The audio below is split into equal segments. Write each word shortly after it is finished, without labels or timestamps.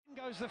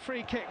Follows the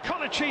free kick.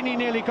 Colaccini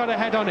nearly got a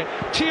head on it.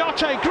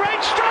 Tiote,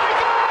 great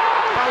striker!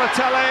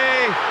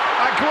 Balotelli,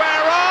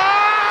 Aguero!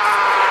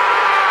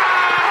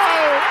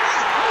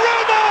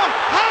 Roma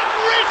have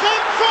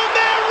risen from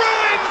their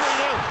ruins!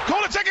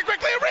 Corner taken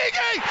quickly,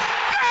 Origi!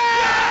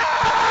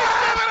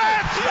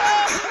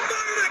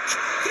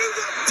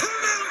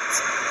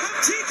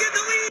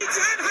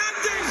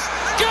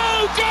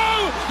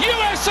 Go,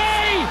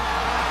 USA!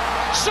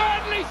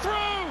 Certainly through!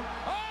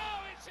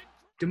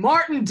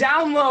 DeMartin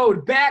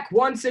Download back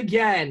once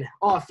again.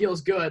 Oh, it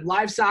feels good.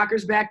 Live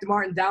Soccer's back.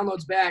 DeMartin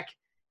Download's back.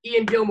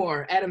 Ian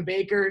Gilmore, Adam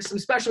Baker. Some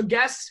special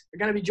guests are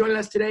going to be joining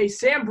us today.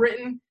 Sam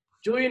Britton,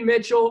 Julian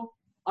Mitchell,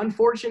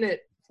 unfortunate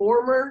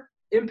former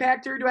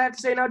impactor, do I have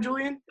to say now,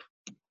 Julian?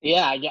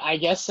 Yeah, I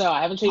guess so.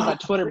 I haven't changed my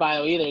Twitter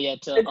bio either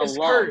yet to It just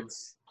alum.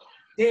 hurts.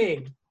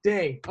 Dang.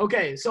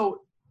 Okay,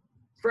 so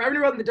for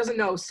everyone that doesn't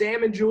know,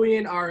 Sam and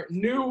Julian are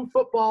new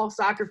football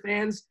soccer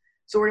fans.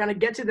 So we're going to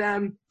get to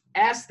them,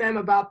 ask them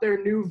about their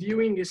new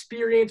viewing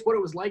experience, what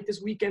it was like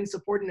this weekend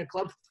supporting a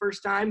club for the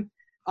first time.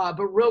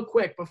 But real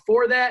quick,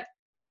 before that,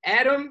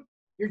 Adam,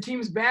 your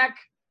team's back.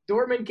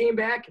 Dortmund came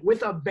back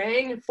with a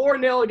bang,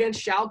 4-0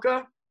 against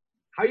Schalke.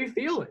 How you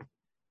feeling?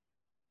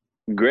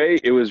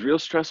 Great. It was real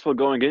stressful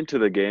going into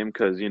the game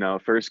because,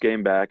 first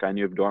game back, I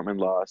knew if Dortmund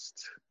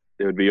lost,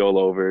 it would be all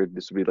over.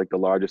 This would be like the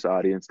largest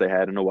audience they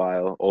had in a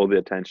while, all the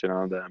attention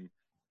on them.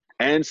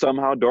 And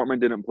somehow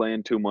Dortmund didn't play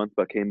in 2 months,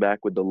 but came back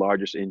with the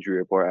largest injury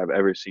report I've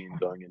ever seen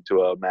going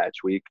into a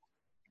match week.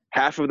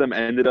 Half of them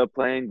ended up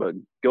playing, but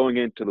going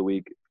into the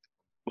week,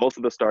 both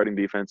of the starting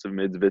defensive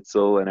mids,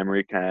 Witsel and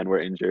Emre Can, were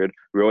injured.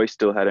 Roy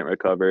still hadn't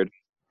recovered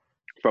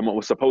from what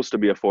was supposed to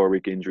be a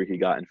 4-week injury he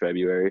got in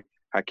February.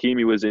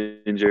 Hakimi was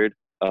injured.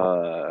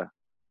 And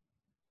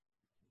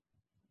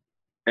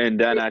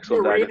then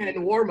Axel died.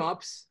 In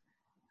warm-ups.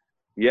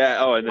 Yeah.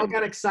 Oh, and I then,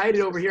 got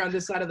excited over here on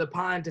this side of the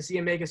pond to see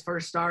him make his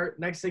first start.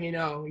 Next thing you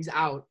know, he's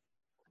out.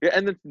 yeah,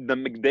 and the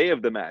day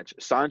of the match,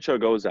 Sancho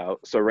goes out,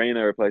 so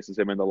Reina replaces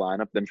him in the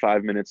lineup. Then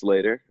 5 minutes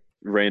later,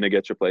 Reina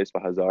gets replaced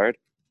by Hazard.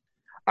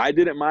 I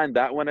didn't mind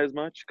that one as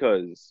much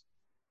because,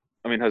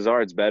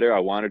 Hazard's better. I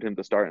wanted him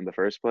to start in the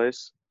first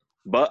place.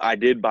 But I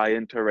did buy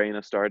into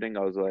Reina starting.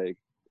 I was like,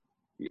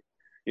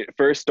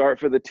 first start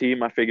for the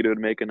team. I figured it would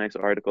make a nice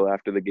article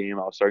after the game.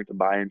 I was starting to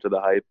buy into the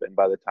hype, and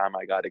by the time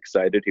I got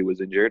excited, he was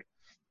injured.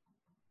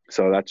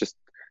 So that's just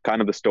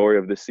kind of the story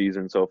of this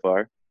season so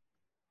far.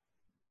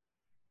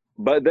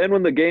 But then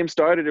when the game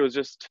started, it was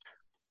just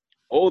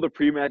all the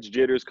pre-match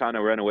jitters kind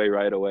of ran away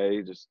right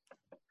away. Just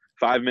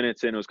 5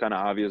 minutes in, it was kind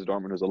of obvious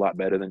Dortmund was a lot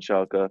better than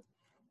Schalke.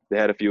 They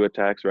had a few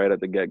attacks right at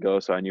the get-go,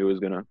 so I knew it was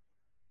going to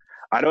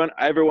 – I don't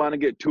ever want to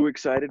get too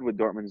excited with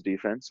Dortmund's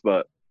defense,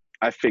 but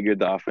I figured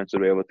the offense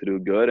would be able to do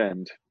good,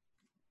 and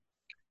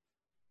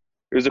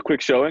it was a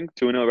quick showing,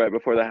 2-0 right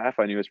before the half.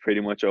 I knew it was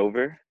pretty much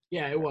over.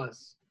 Yeah, it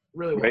was.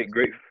 Really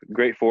was.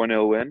 Great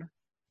 4-0 win.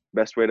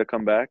 Best way to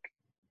come back.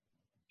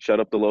 Shut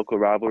up the local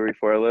rivalry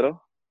for a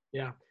little.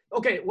 Yeah.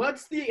 Okay,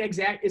 what's the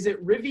exact – is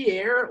it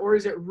Rivière or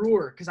is it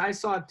Ruhr? Because I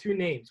saw two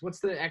names. What's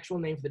the actual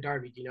name for the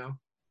derby, do you know?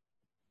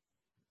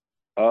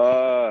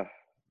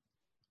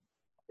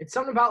 It's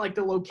something about, like,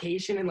 the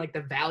location and, like,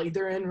 the valley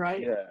they're in,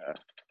 right? Yeah.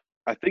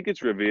 I think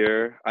it's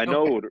Rivière. I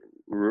know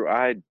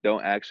I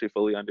don't actually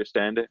fully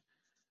understand it.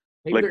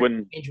 Maybe like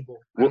when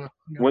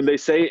they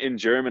say it in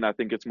German, I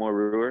think it's more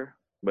Ruhr,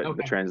 but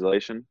the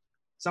translation.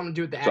 Something to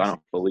do with the So accent. I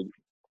don't believe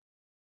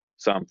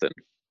something.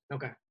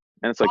 Okay.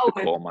 And it's like Holland.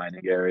 the coal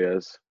mining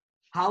areas.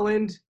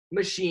 Holland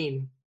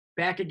machine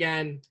back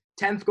again.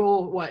 10th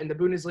goal, in the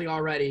Bundesliga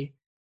already.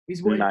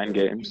 He's 9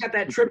 games. He's got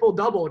that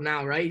triple-double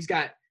now, right? He's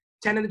got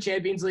 10 in the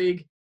Champions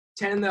League,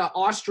 10 in the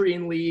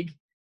Austrian League,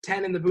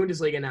 10 in the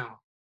Bundesliga now.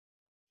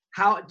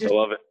 I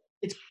love it.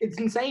 It's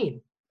insane.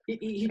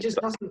 He just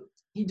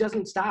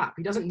doesn't stop.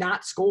 He doesn't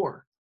not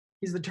score.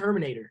 He's the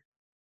Terminator.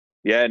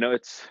 Yeah, no,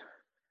 it's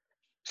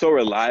so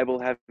reliable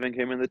having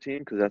him in the team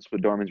because that's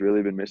what Dortmund's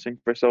really been missing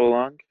for so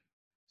long,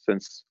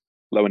 since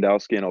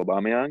Lewandowski and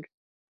Aubameyang.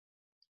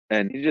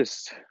 And he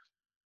just,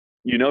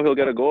 he'll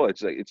get a goal.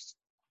 It's like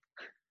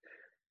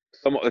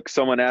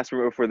someone asked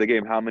me before the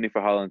game, how many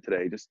for Holland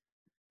today? Just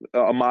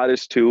a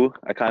modest 2.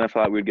 I kind of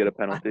thought we'd get a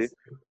penalty,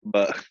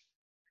 but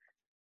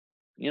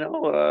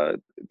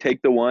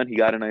take the 1. He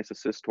got a nice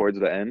assist towards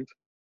the end.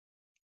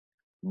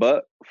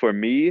 But for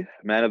me,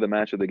 man of the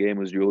match of the game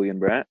was Julian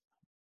Brandt.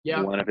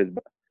 Yeah. One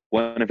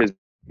of his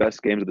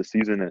best games of the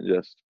season, and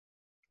just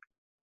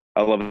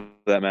I love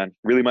that man.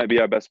 Really might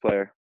be our best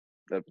player.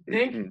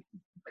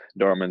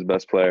 Dortmund's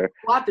best player.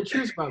 A lot to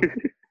choose from.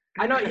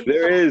 I know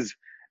there is.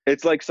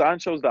 It's like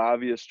Sancho's the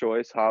obvious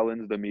choice.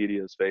 Haaland's the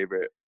media's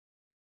favorite.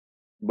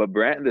 But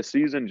Brandt this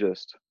season,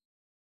 just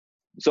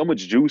so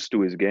much juice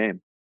to his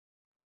game.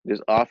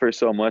 Just offers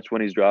so much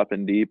when he's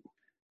dropping deep.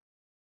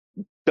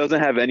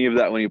 Doesn't have any of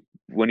that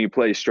when he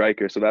plays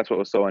striker. So that's what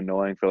was so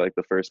annoying for like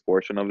the first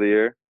portion of the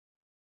year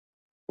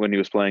when he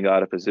was playing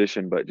out of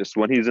position. But just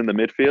when he's in the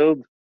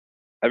midfield,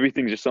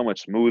 everything's just so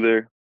much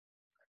smoother.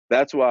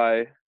 That's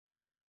why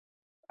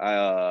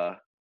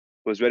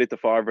was ready to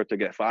Favre to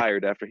get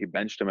fired after he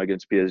benched him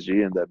against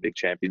PSG in that big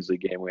Champions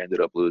League game we ended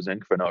up losing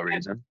for no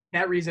reason.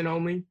 That reason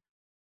only.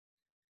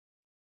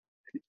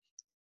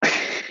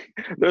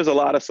 There's a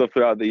lot of stuff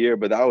throughout the year,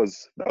 but that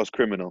was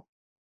criminal.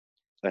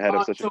 Ahead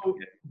of such a So good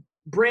game.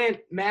 Brant,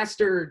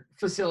 master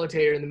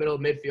facilitator in the middle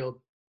of midfield.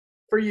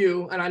 For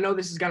you, and I know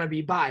this is going to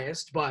be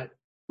biased, but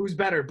who's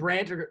better,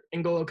 Brant or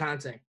N'Golo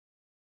Kante?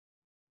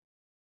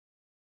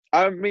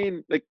 I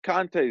mean, like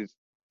Conte's,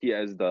 he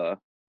has the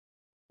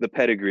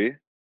pedigree,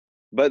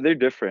 but they're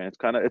different.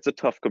 It's a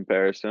tough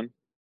comparison.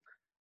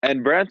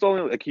 And Brandt's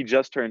only he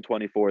just turned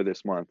 24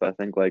 this month. I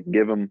think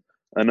give him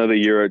another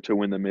year to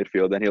win the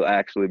midfield, and he'll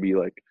actually be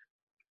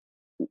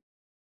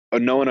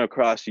known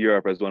across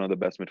Europe as one of the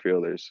best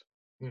midfielders.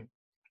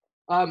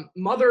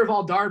 Mother of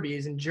all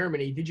derbies in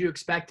Germany, did you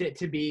expect it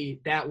to be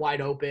that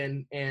wide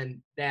open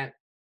and that,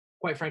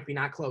 quite frankly,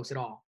 not close at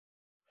all?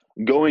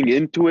 Going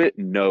into it,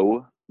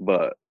 no,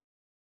 but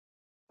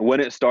when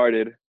it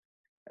started,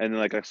 and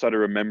then I started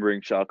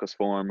remembering Schalke's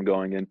form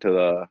going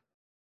into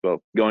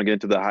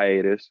the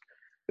hiatus,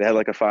 they had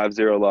a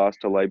 5-0 loss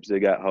to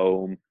Leipzig at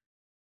home.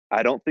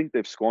 I don't think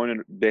they've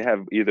scored. They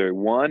have either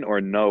one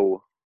or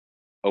no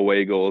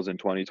away goals in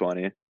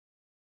 2020.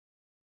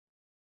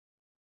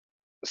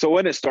 So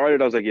when it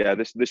started, I was like, yeah,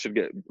 this should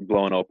get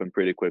blown open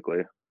pretty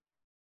quickly.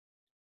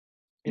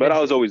 But I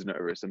was always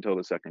nervous until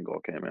the second goal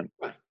came in.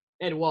 Right.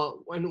 And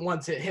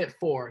once it hit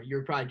 4, you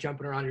were probably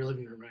jumping around your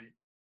living room, right?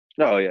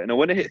 Oh yeah. No,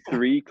 when it hit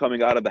 3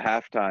 coming out of the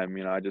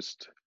halftime, I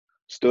just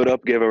stood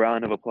up, gave a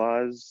round of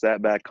applause,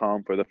 sat back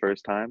calm for the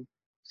first time.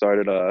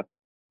 Started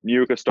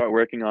knew we could start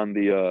working on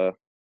the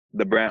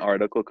Brant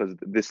article because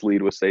this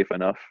lead was safe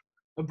enough.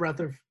 A breath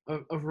of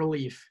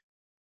relief.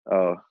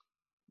 Oh,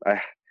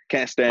 I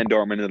can't stand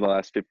Dortmund in the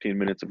last 15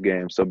 minutes of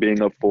games, so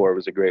being up 4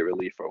 was a great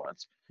relief for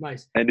once.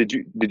 Nice. And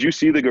did you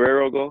see the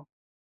Guerrero goal?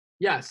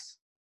 Yes.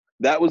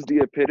 That was the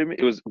epitome.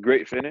 It was a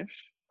great finish,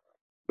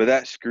 but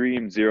that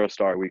screamed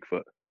 0-star weak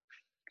foot.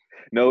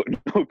 No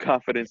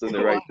confidence in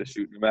the right to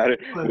shoot, no matter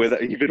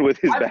even with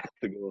his back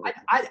to goal.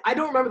 I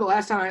don't remember the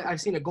last time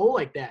I've seen a goal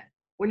like that.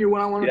 When you're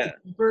one-on-one with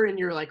the keeper and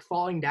you're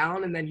falling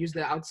down and then use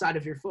the outside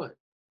of your foot.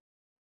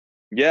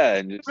 Yeah,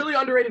 and really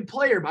underrated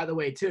player, by the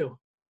way, too.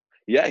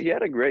 Yeah, he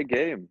had a great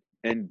game,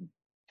 and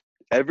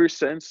ever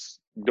since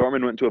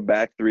Dortmund went to a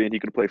back 3 and he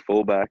could play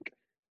fullback,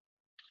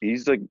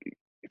 he's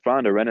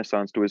found a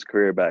renaissance to his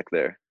career back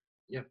there.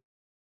 Yep.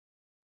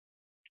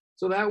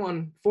 So that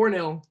one,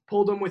 4-0,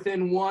 pulled them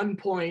within 1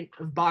 point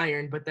of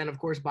Bayern, but then, of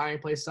course,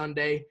 Bayern plays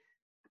Sunday.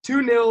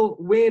 2-0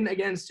 win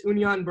against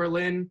Union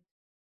Berlin.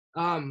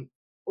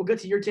 We'll get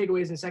to your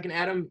takeaways in a second.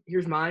 Adam,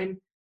 here's mine.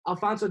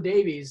 Alphonso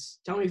Davies,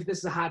 tell me if this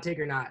is a hot take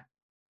or not,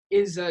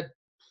 is a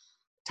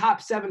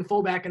top 7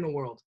 fullback in the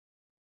world.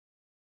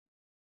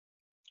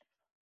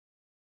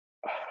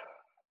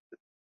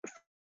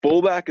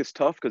 Fullback is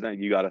tough because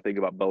then you got to think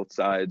about both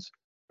sides.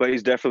 But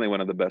he's definitely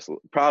one of the best,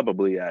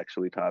 probably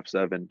actually top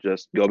 7.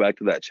 Just go back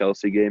to that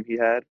Chelsea game he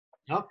had.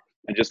 Yep.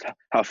 And just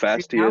how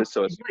fast he is.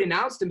 So he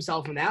announced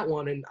himself in that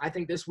one, and I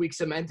think this week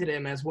cemented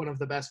him as one of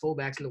the best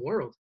fullbacks in the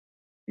world.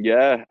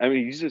 Yeah, I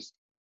mean, he's just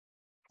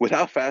with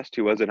how fast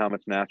he was and how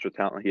much natural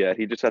talent he had,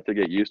 he just had to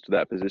get used to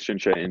that position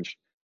change.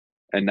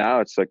 And now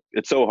it's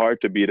so hard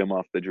to beat him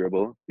off the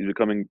dribble. He's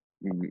becoming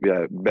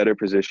better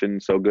position,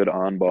 so good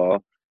on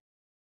ball.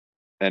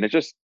 And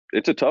it's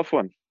a tough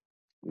one.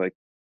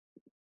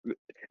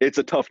 It's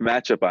a tough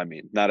matchup, I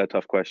mean, not a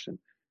tough question.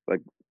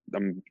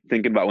 I'm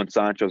thinking about when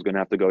Sancho's going to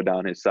have to go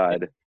down his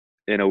side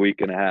in a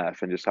week and a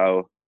half and just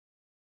how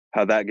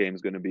that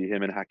game's going to be,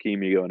 him and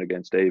Hakimi going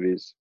against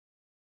Davies.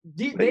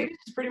 Davies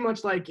is pretty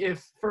much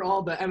if, for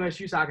all the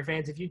MSU soccer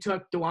fans, if you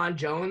took DeJuan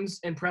Jones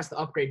and pressed the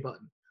upgrade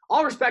button.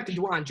 All respect to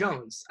DeJuan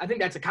Jones. I think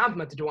that's a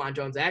compliment to DeJuan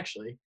Jones,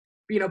 actually.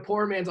 Being a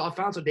poor man's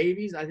Alphonso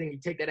Davies, I think you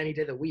take that any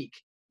day of the week.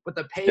 But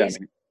the pace,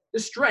 the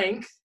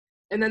strength,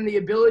 and then the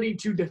ability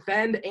to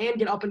defend and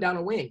get up and down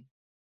a wing.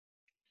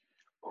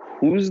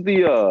 Who's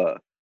the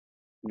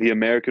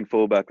American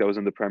fullback that was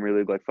in the Premier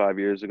League 5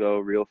 years ago,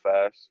 real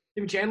fast?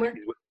 Tim Chandler?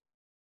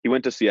 He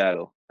went to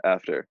Seattle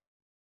after.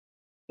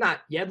 Not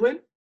Yedlin?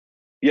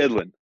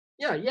 Yedlin.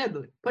 Yeah,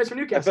 Yedlin. Plays for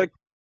Newcastle.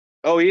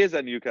 Oh, he is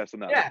at Newcastle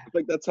now. Yeah.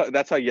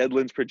 That's how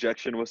Yedlin's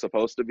projection was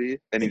supposed to be,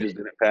 and he just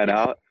didn't pan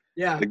out.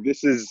 Yeah.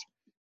 This is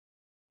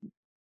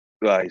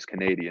he's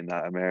Canadian,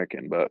 not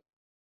American, but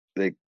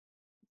the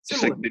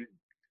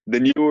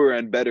newer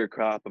and better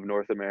crop of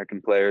North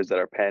American players that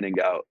are panning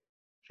out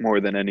more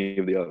than any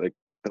of the other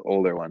the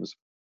older ones.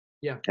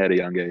 Yeah. At a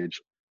young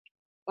age.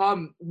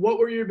 What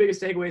were your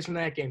biggest takeaways from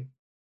that game?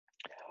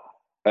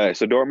 All right,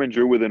 so Dortmund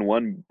drew within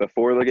 1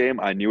 before the game.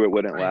 I knew it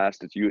wouldn't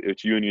last.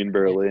 It's Union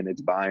Berlin.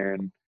 It's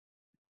Bayern.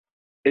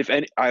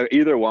 I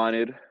either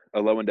wanted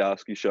a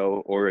Lewandowski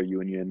show or a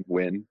Union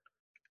win.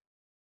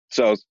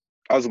 So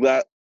I was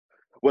glad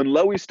when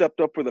Lowy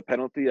stepped up for the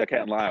penalty. I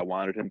can't lie, I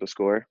wanted him to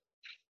score.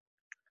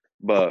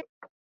 But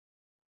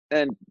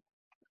I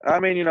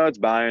mean, it's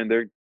Bayern.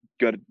 They're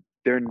good.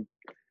 They're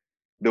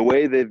the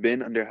way they've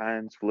been under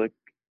Hans Flick.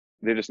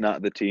 They're just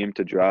not the team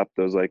to drop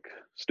those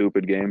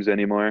stupid games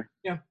anymore.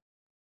 Yeah.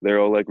 They're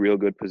all like real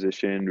good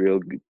positioned,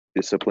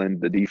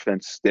 disciplined. The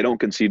defense, they don't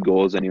concede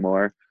goals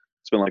anymore.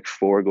 It's been like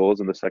 4 goals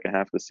in the second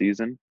half of the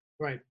season.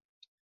 Right.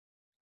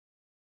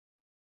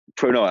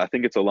 No, I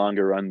think it's a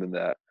longer run than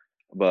that,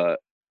 but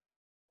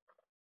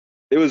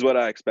it was what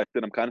I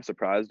expected. I'm kind of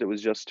surprised it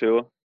was just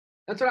 2.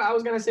 That's what I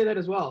was going to say that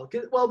as well.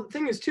 Well, the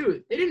thing is,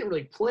 too, they didn't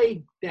really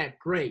play that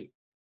great.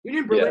 You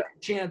didn't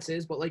prolific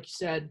chances, but like you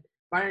said,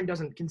 Bayern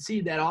doesn't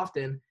concede that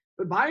often.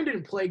 But Bayern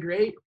didn't play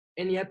great,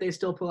 and yet they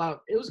still pull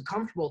out. It was a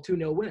comfortable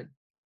 2-0 win.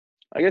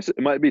 I guess it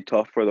might be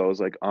tough for those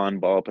like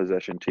on-ball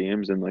possession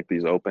teams in like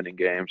these opening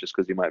games, just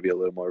because you might be a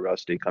little more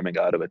rusty coming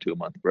out of a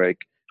 2-month break.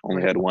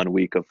 Only had 1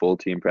 week of full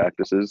team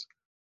practices,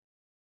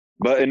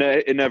 but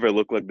it never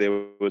looked like they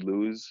would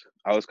lose.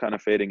 I was kind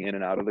of fading in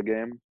and out of the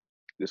game,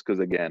 just because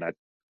again, it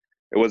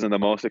wasn't the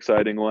most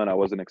exciting one. I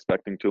wasn't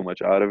expecting too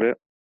much out of it,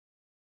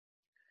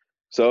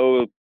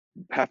 so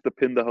have to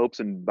pin the hopes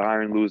in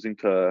Bayern losing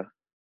to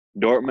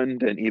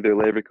Dortmund and either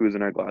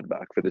Leverkusen or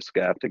Gladbach for this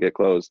gap to get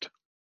closed.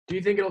 Do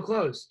you think it'll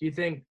close? Do you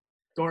think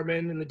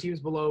Dortmund and the teams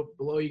below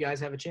you guys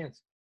have a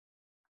chance?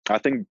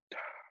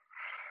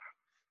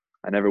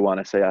 I never want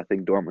to say I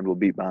think Dortmund will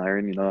beat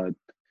Bayern. You know,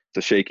 it's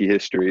a shaky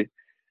history.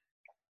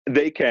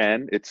 They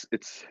can. It's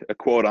a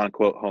quote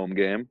unquote home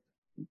game,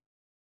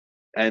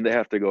 and they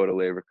have to go to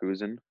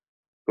Leverkusen,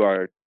 who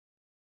are.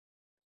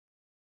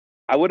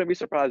 I wouldn't be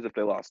surprised if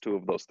they lost 2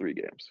 of those 3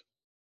 games.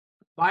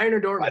 Bayern or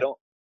Dortmund?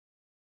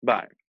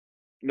 Bayern.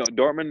 No,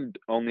 Dortmund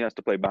only has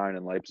to play Bayern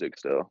and Leipzig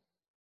still,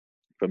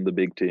 from the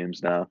big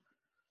teams now.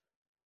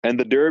 And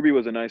the derby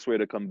was a nice way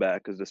to come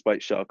back because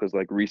despite Schalke's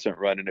like recent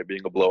run and it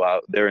being a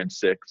blowout, they're in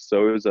 6th.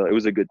 So it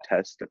was a good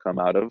test to come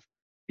out of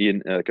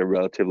in like a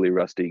relatively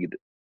rusty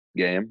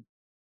game.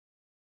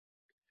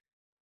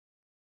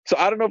 So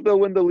I don't know if they'll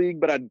win the league,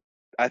 but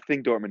I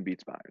think Dortmund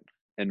beats Bayern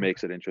and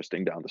makes it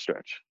interesting down the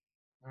stretch.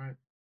 All right.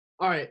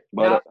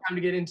 But, now it's time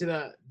to get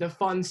into the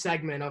fun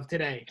segment of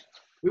today.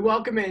 We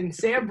welcome in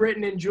Sam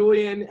Britton and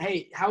Julian.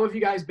 Hey, how have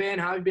you guys been?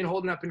 How have you been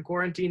holding up in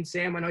quarantine?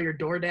 Sam, I know you're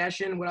door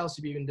dashing. What else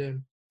have you been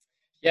doing?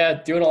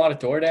 Yeah, doing a lot of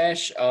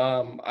DoorDash.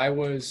 I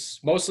was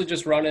mostly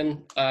just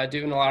running,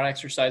 doing a lot of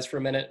exercise for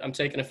a minute. I'm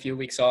taking a few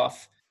weeks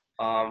off.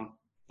 But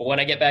when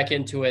I get back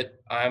into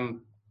it,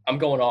 I'm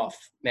going off.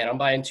 Man, I'm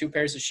buying 2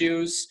 pairs of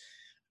shoes.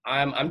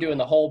 I'm doing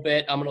the whole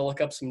bit. I'm gonna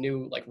look up some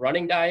new like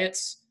running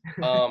diets.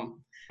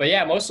 But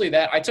yeah, mostly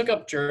that. I took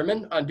up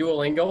German on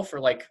Duolingo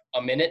for like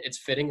a minute. It's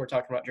fitting. We're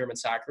talking about German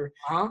soccer,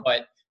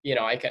 but you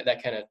know,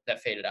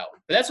 that faded out.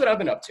 But that's what I've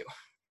been up to.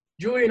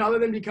 Julian, other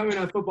than becoming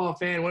a football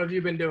fan, what have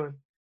you been doing?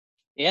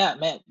 Yeah,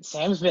 man,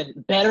 Sam's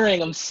been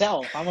bettering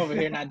himself. I'm over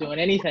here not doing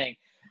anything.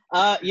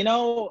 You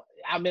know,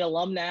 I'm an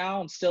alum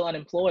now. I'm still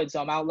unemployed, so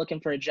I'm out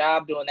looking for a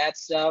job doing that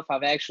stuff.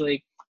 I've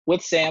actually,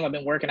 with Sam, I've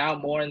been working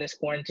out more in this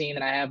quarantine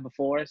than I have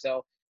before.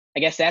 So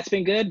I guess that's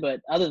been good. But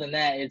other than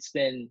that, it's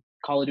been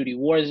Call of Duty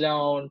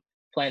Warzone,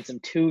 playing some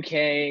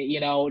 2K, you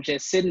know,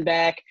 just sitting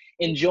back,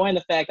 enjoying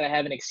the fact that I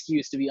have an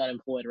excuse to be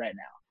unemployed right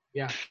now.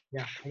 Yeah,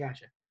 I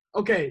gotcha.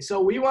 Okay,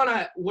 so we want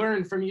to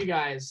learn from you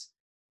guys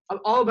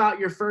all about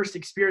your first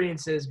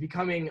experiences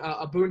becoming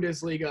a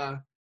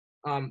Bundesliga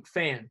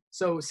fan.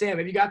 So, Sam,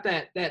 have you got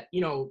that you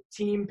know,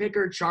 team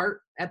picker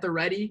chart at the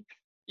ready?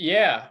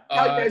 Yeah.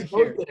 How you guys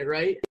both did it,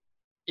 right?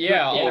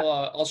 Yeah,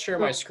 I'll share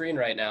my screen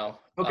right now.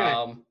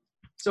 Okay.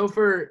 So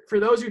for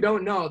those who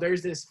don't know,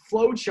 there's this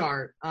flow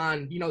chart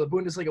on, you know, the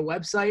Bundesliga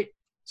website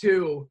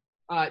to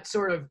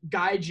sort of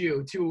guide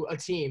you to a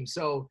team.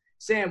 So,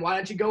 Sam, why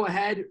don't you go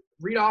ahead,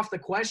 read off the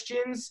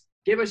questions,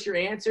 give us your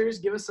answers,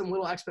 give us some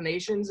little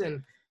explanations,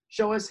 and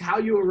show us how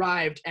you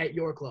arrived at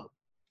your club.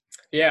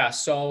 Yeah,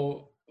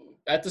 so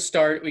at the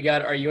start, we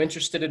got, are you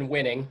interested in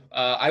winning?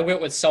 I went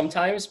with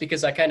sometimes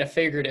because I kind of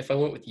figured if I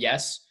went with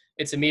yes,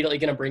 it's immediately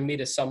going to bring me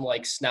to some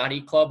like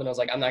snotty club. And I was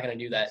like, I'm not going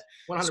to do that.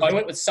 100%. So I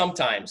went with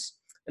sometimes.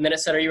 And then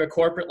it said, are you a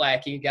corporate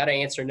lackey? You got to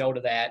answer no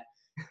to that.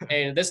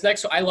 And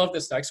I love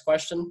this next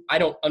question. I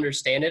don't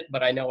understand it,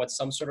 but I know it's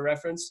some sort of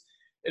reference.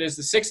 It is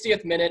the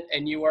 60th minute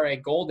and you are a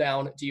goal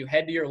down. Do you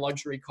head to your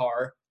luxury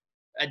car?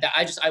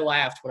 I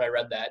laughed when I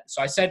read that.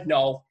 So I said,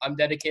 no, I'm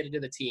dedicated to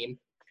the team.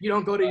 You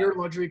don't go to your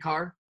luxury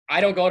car?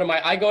 I go to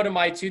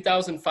my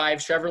 2005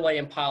 Chevrolet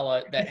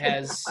Impala that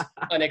has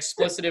an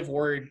explicitive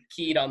word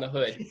keyed on the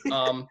hood.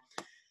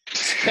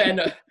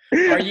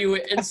 Are you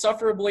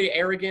insufferably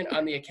arrogant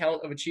on the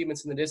account of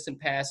achievements in the distant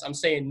past? I'm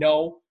saying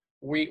no.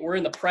 We're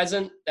in the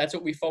present. That's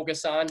what we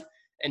focus on.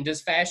 And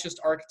does fascist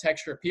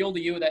architecture appeal to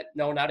you?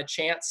 No, not a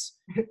chance.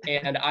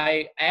 And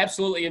I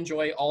absolutely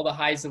enjoy all the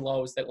highs and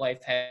lows that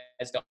life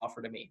has to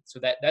offer to me. So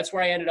that's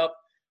where I ended up.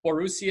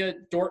 Borussia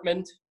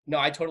Dortmund. No,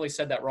 I totally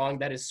said that wrong.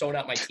 That is so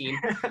not my team.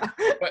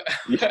 But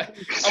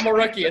I'm a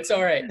rookie. It's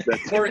all right.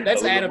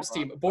 That's Adam's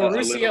team.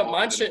 Borussia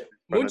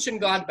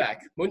Mönchengladbach.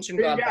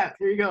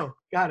 There you go.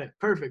 Got it.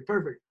 Perfect.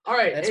 All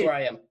right. That's where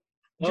I am.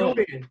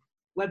 Julian,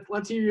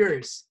 let's hear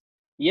yours.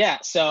 Yeah,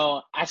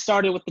 so I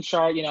started with the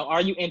chart, you know,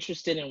 are you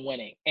interested in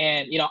winning?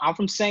 And, you know, I'm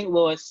from St.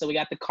 Louis, so we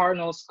got the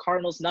Cardinals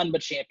none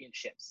but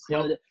championships. Yep.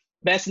 One of the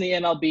best in the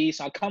MLB,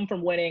 so I come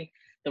from winning.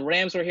 The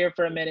Rams were here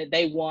for a minute.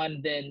 They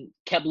won, then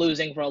kept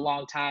losing for a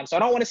long time. So I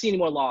don't want to see any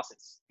more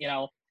losses. You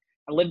know,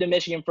 I lived in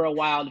Michigan for a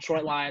while,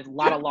 Detroit Lions, a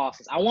lot of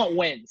losses. I want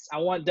wins. I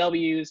want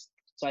W's.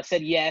 So I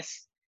said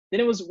yes. Then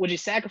it was, would you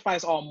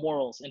sacrifice all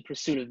morals in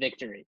pursuit of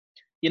victory?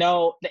 You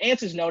know, the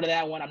answer is no to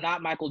that one. I'm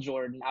not Michael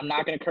Jordan. I'm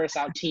not going to curse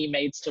out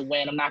teammates to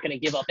win. I'm not going to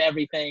give up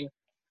everything.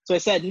 So I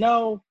said,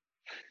 no,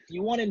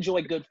 you want to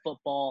enjoy good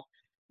football.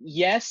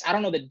 Yes, I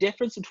don't know the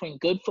difference between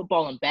good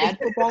football and bad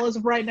football as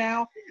of right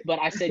now, but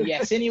I said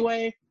yes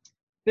anyway.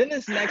 Then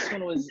this next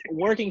one was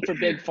working for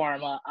Big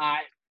Pharma.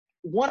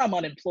 One, I'm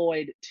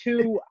unemployed.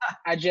 Two,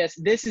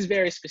 this is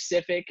very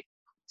specific.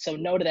 So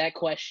no to that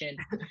question.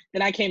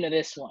 Then I came to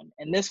this one,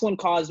 and this one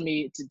caused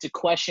me to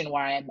question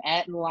where I am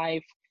at in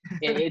life.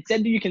 It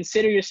said, do you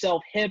consider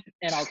yourself hip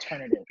and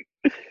alternative?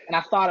 And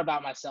I thought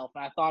about myself,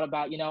 and I thought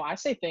about, you know, I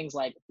say things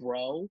like,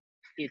 bro,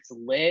 it's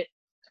lit,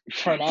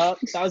 turn up.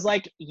 So I was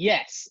like,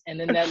 yes. And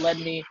then that led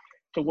me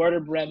to Werder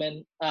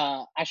Bremen.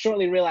 I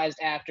shortly realized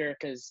after,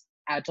 because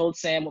I told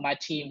Sam what my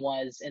team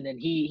was, and then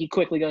he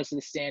quickly goes to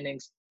the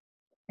standings.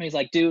 And he's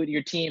like, dude,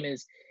 your team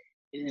is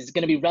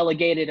going to be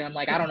relegated. And I'm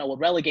like, I don't know what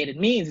relegated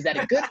means. Is that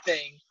a good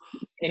thing?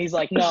 And he's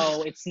like,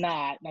 no, it's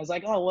not. And I was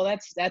like, oh, well,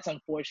 that's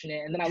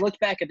unfortunate. And then I looked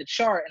back at the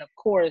chart, and of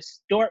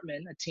course,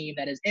 Dortmund, a team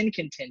that is in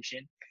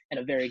contention and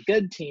a very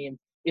good team,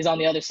 is on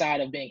the other side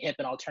of being hip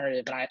and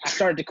alternative. And I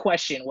started to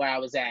question where I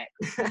was at.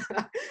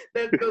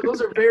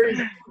 Those are very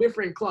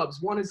different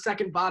clubs. One is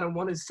second bottom,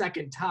 one is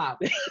second top.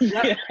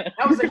 That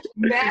was a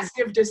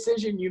massive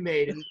decision you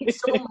made. And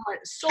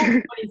so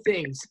many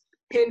things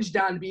hinged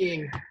on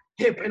being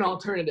hip and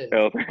alternative.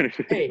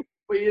 Hey,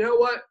 but you know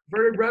what?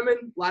 Werder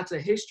Bremen, lots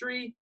of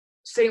history.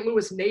 St.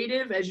 Louis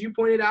native, as you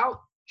pointed out.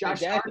 Josh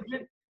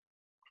Sargent,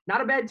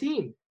 not a bad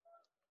team.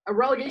 A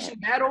relegation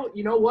battle,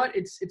 you know what?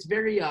 It's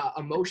very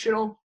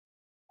emotional.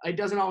 It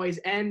doesn't always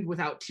end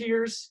without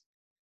tears,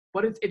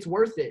 but it's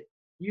worth it.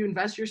 You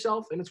invest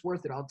yourself, and it's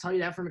worth it. I'll tell you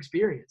that from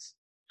experience.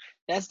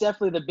 That's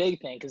definitely the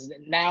big thing, because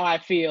now I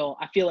feel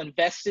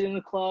invested in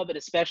the club, and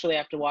especially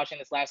after watching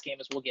this last game,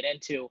 as we'll get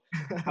into,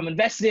 I'm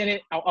invested in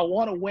it. I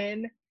want to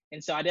win,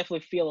 and so I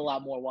definitely feel a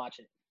lot more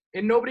watching it.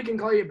 And nobody can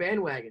call you a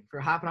bandwagon for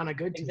hopping on a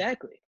good team.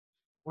 Exactly.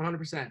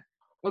 100%.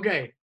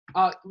 Okay,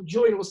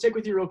 Julian, we'll stick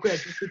with you real quick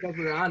just because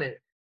we're on it.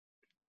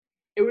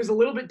 It was a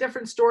little bit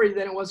different story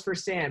than it was for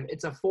Sam.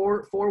 It's a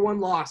 4-1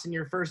 loss in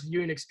your first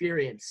viewing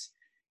experience.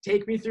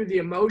 Take me through the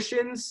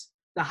emotions,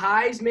 the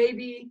highs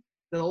maybe,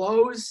 the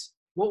lows.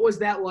 What was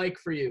that like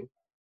for you?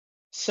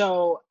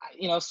 So,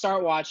 you know,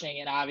 start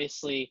watching, and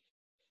obviously,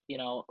 you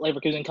know,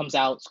 Leverkusen comes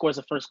out, scores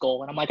the first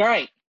goal, and I'm like, all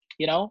right,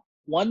 you know,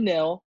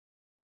 1-0,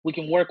 we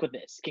can work with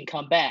this, can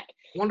come back.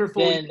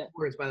 Wonderful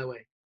words, by the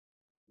way.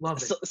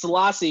 Love it.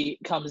 Selassie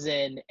comes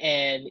in,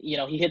 and, you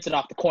know, he hits it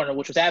off the corner,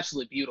 which was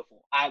absolutely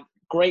beautiful.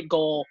 Great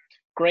goal,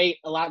 great.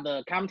 A lot of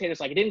the commentators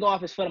like, it didn't go off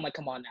his foot. I'm like,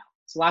 come on now.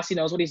 Selassie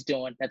knows what he's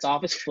doing. That's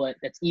off his foot.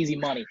 That's easy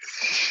money.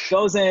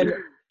 Goes in,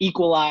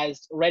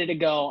 equalized, ready to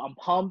go. I'm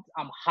pumped.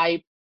 I'm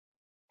hyped.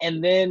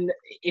 And then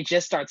it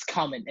just starts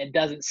coming. It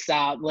doesn't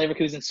stop.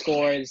 Leverkusen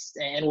scores.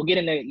 And we'll get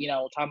into, you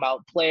know, talking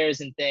about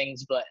players and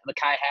things, but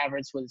Kai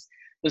Havertz was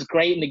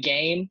great in the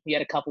game. He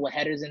had a couple of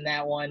headers in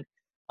that one.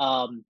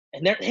 And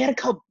they had a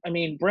couple, I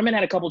mean, Bremen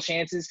had a couple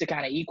chances to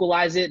kind of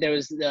equalize it. There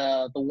was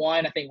the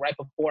one, I think, right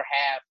before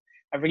half.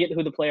 I forget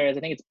who the player is. I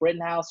think it's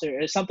Brittenhouse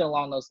or something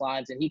along those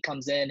lines. And he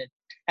comes in and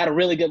had a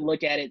really good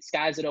look at it,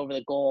 skies it over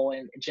the goal,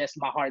 and just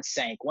my heart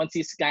sank. Once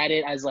he skied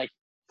it, I was like,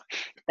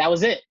 that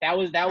was it. That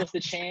was the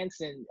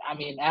chance. And, I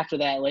mean, after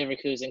that,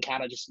 Leverkusen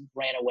kind of just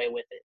ran away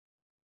with it.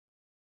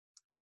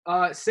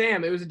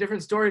 Sam, it was a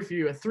different story for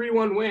you. A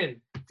 3-1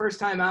 win. First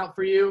time out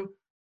for you.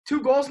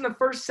 2 goals in the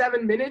first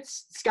 7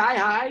 minutes, sky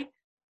high.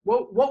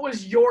 What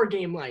was your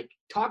game like?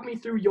 Talk me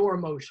through your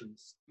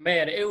emotions.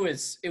 Man, it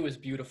was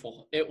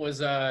beautiful. It was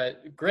a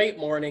great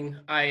morning.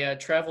 I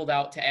traveled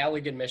out to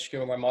Allegan, Michigan,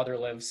 where my mother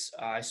lives.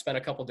 I spent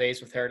a couple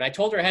days with her, and I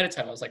told her ahead of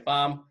time. I was like,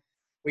 Mom,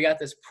 we got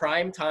this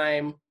prime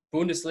time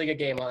Bundesliga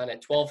game on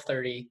at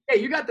 12:30. Hey,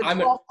 you got the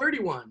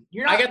 12:31.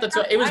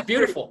 It was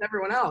beautiful.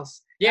 Everyone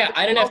else. Yeah,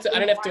 I didn't have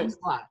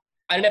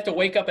to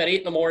wake up at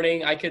 8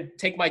 a.m. I could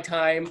take my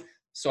time.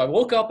 So I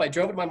woke up. I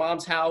drove to my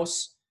mom's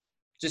house.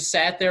 Just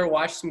sat there,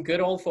 watched some good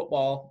old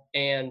football,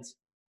 and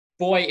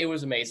boy, it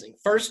was amazing.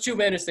 First 2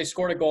 minutes, they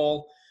scored a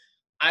goal.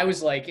 I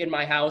was like in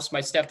my house.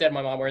 My stepdad and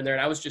my mom were in there,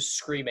 and I was just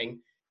screaming.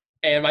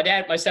 And my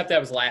stepdad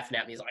was laughing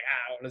at me. He's like,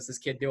 what is this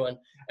kid doing?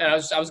 And I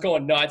was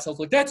going nuts. I was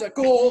like, that's a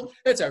goal.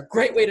 That's a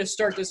great way to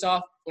start this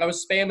off. I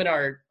was spamming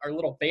our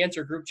little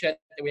banter group chat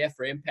that we have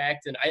for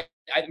Impact, and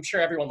I'm sure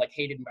everyone like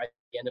hated me by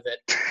the end of it.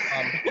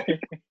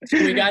 So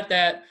we got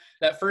that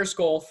first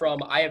goal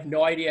from, I have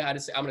no idea how to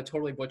say, I'm going to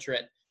totally butcher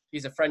it.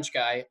 He's a French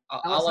guy.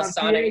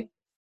 Alassane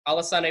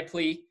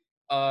Pli.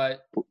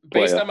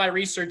 Based on my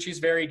research, he's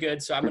very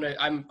good. So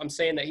I'm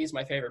saying that he's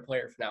my favorite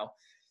player for now.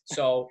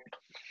 So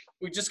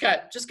we just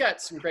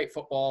got some great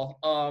football.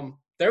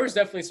 There was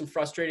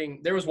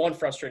one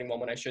frustrating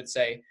moment, I should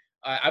say.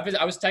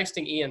 I was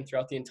texting Ian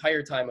throughout the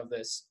entire time of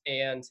this,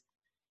 and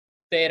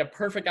they had a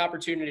perfect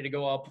opportunity to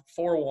go up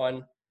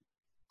 4-1.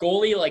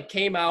 goalie like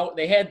came out.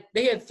 They had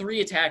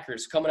 3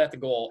 attackers coming at the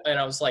goal, and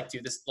I was like,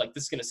 dude, this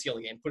is gonna seal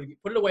the game.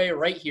 Put it away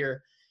right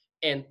here.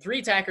 And 3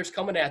 attackers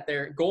coming at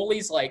their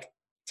goalie's like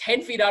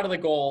 10 feet out of the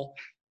goal,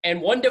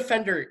 and one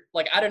defender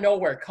like out of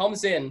nowhere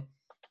comes in,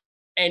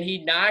 and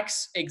he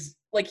knocks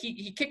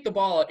he kicked the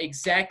ball out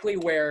exactly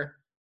where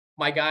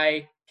my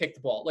guy kicked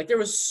the ball. Like there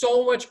was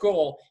so much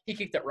goal, he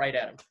kicked it right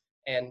at him,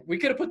 and we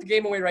could have put the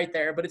game away right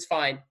there, but it's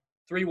fine.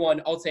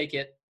 3-1, I'll take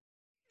it.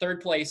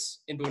 3rd place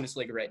in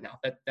Bundesliga right now.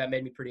 That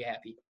made me pretty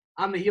happy.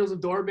 On the heels of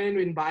Dortmund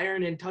and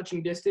Bayern in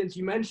touching distance,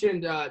 you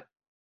mentioned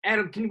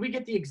Adam. Can we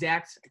get the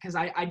exact? Because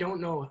I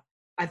don't know.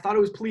 I thought it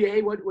was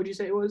Plie. What would you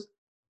say it was?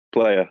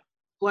 Playa.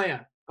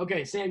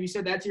 Okay, Sam, you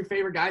said that's your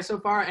favorite guy so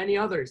far. Any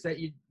others that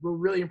you were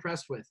really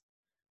impressed with?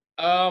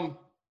 Man,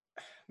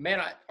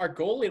 our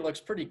goalie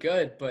looks pretty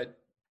good, but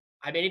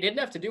I mean, he didn't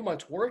have to do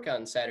much work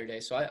on Saturday,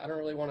 so I don't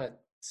really want to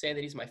say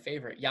that he's my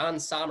favorite. Jan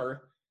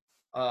Sommer.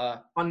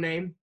 Fun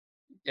name.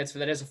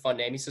 That is a fun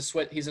name. He's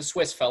a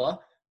Swiss fella.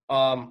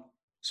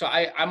 So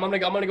I'm gonna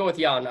go with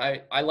Jan.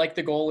 I like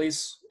the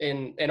goalies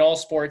in all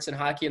sports, in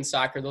hockey and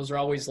soccer. Those are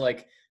always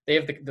like they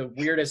have the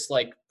weirdest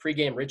like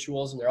pregame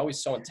rituals, and they're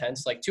always so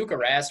intense. Like Tuukka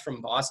Rask from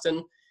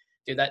Boston,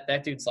 dude,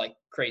 that dude's like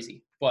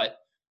crazy. But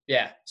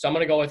yeah, so I'm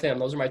gonna go with him.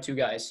 Those are my 2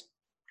 guys.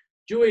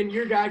 Julian,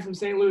 your guy from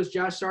St. Louis,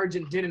 Josh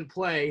Sargent, didn't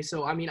play,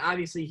 so I mean,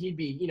 obviously he'd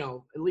be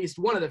at least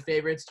one of the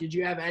favorites. Did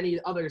you have any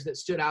others that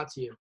stood out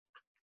to you?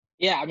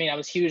 Yeah, I mean, I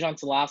was huge on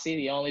Selassie,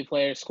 the only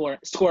player to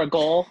score a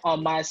goal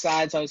on my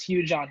side, so I was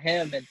huge on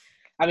him. And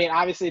I mean,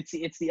 obviously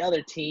it's the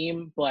other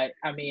team, but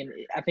I mean,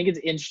 I think it's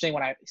interesting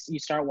when you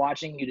start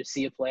watching you to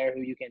see a player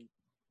who you can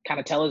kind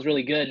of tell is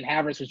really good, and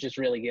Havertz was just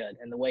really good.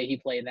 And the way he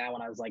played that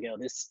one, I was like, oh,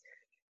 this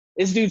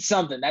dude's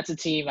something. That's a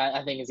team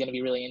I think is going to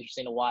be really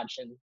interesting to watch.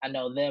 And I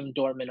know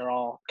Dortmund are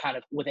all kind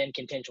of within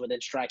contention, within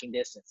striking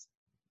distance.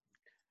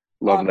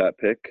 Love that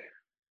pick.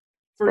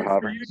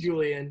 For you,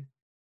 Julian,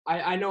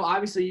 I know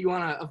obviously you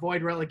want to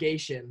avoid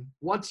relegation.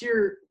 What's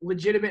your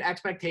legitimate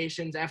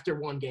expectations after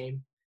one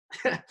game?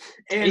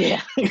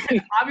 And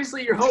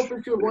obviously your hope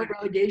is to avoid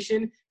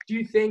relegation. Do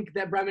you think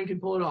that Bremen can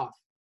pull it off?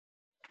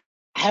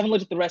 I haven't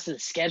looked at the rest of the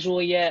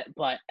schedule yet,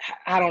 but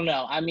I don't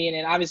know. I mean,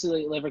 and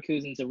obviously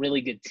Leverkusen's a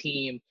really good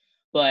team,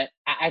 but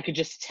I could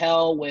just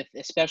tell with,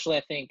 especially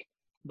I think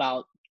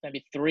about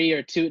maybe 3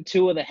 or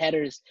 2 of the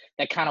headers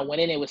that kind of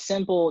went in. It was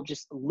simple,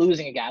 just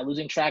losing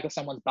track of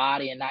someone's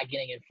body and not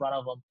getting in front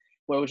of them,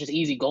 where it was just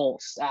easy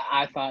goals.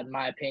 I thought, in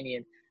my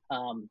opinion,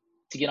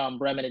 to get on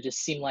Bremen, it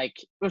just seemed like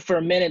for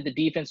a minute the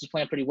defense was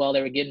playing pretty well.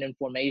 They were getting in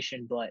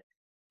formation, but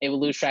they would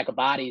lose track of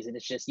bodies, and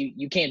it's just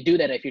you can't do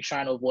that if you're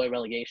trying to avoid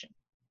relegation.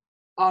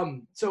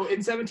 So in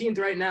 17th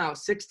right now,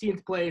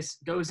 16th place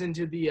goes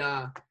into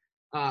the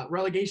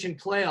relegation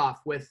playoff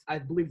with, I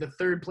believe, the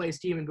 3rd place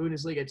team in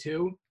Bundesliga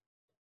 2.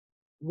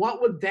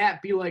 What would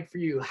that be like for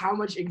you? How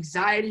much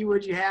anxiety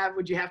would you have?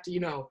 Would you have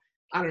to,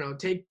 I don't know,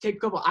 take a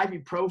couple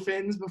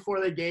ibuprofens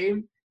before the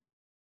game?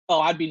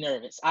 Oh, I'd be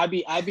nervous. I'd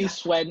be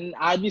sweating.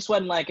 I'd be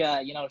sweating like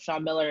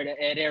Sean Miller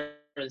at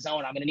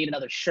Arizona. I'm gonna need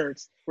another shirt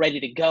ready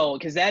to go,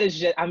 because that is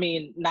just. I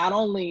mean, not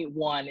only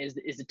one is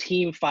the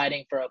team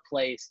fighting for a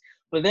place,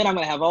 but then I'm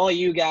gonna have all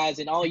you guys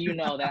and all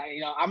that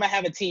I'm gonna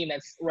have a team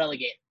that's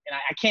relegated, and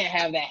I can't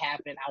have that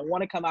happen. I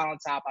want to come out on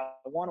top. I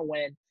want to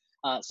win.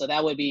 So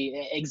that would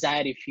be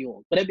anxiety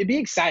fueled, but it'd be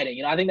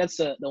exciting. I think that's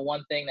the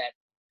one thing that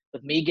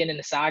with me getting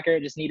into soccer,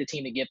 just need a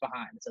team to get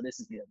behind. So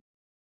this is good.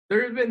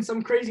 There have been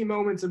some crazy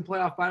moments in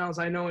playoff finals,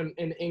 I know,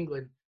 in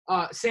England.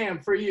 Sam,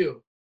 for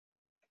you,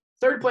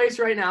 3rd place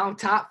right now,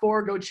 top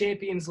 4 go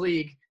Champions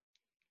League.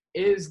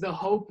 Is the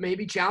hope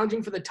maybe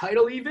challenging for the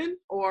title even?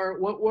 Or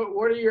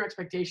what are your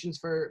expectations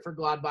for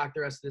Gladbach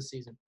the rest of this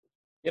season?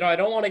 I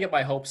don't want to get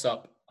my hopes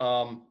up.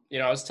 I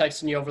was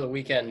texting you over the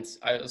weekend.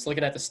 I was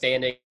looking at the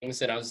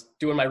standings, and I was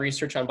doing my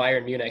research on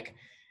Bayern Munich.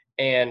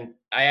 And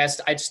I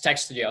just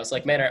texted you. I was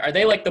like, man, are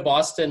they like the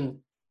Boston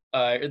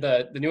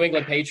the New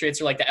England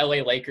Patriots are like the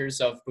LA Lakers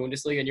of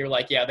Bundesliga? And you're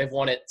like, yeah, they've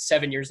won it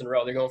 7 years in a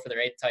row. They're going for their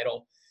 8th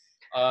title.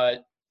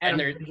 And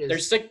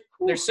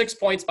they're 6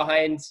 points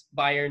behind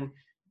Bayern.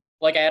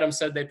 Like Adam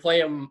said, they play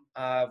them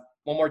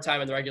one more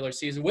time in the regular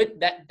season.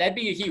 That'd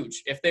be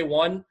huge. If they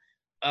won,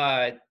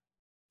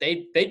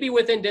 they'd be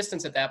within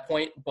distance at that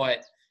point.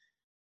 But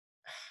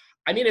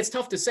I mean, it's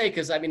tough to say,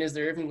 because I mean, is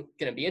there even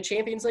going to be a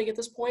Champions League at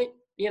this point?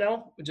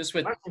 Just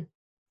with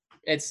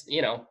it's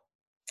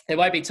it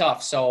might be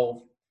tough.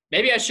 So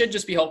maybe I should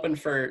just be hoping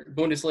for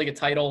Bundesliga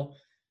title,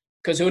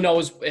 because who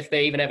knows if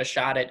they even have a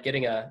shot at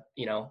getting a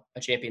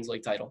Champions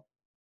League title.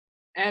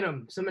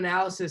 Adam, some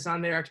analysis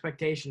on their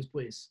expectations,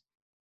 please.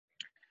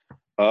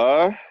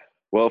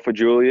 Well, for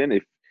Julian,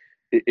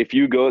 if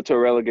you go to a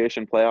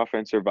relegation playoff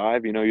and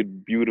survive, you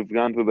would have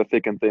gone through the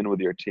thick and thin with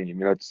your team.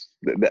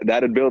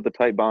 That'd build a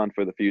tight bond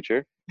for the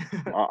future.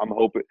 I'm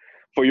hoping,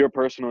 for your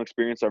personal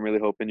experience, I'm really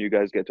hoping you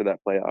guys get to that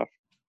playoff.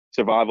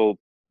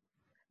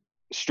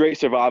 Straight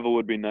survival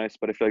would be nice,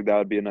 but I feel like that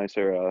would be a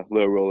nicer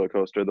little roller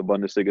coaster. The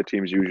Bundesliga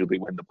teams usually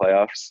win the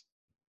playoffs.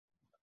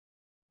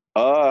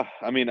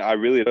 I mean, I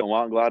really don't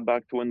want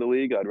Gladbach to win the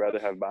league. I'd rather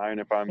have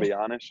Bayern, if I'm being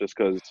honest, just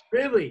because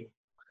Really?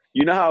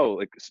 you know how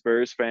like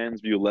Spurs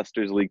fans view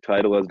Leicester's league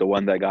title as the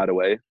one that got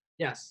away,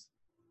 Yes.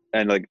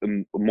 and like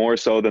more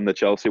so than the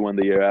Chelsea one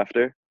the year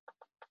after.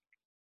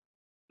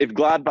 If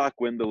Gladbach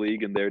win the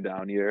league in their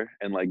down year,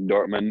 and like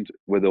Dortmund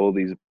with all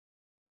these,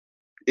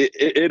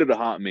 it'd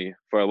haunt me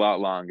for a lot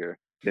longer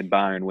than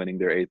Bayern winning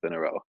their 8th in a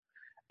row.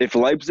 If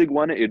Leipzig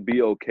won it, it'd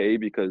be okay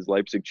because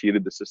Leipzig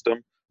cheated the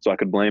system, so I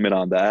could blame it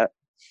on that.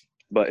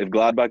 But if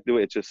Gladbach do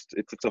it,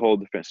 it's a whole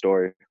different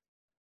story.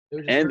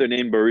 And they're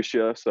named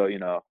Borussia, so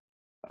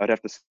I'd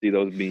have to see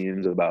those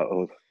memes about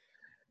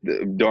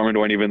Dortmund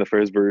weren't even the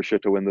first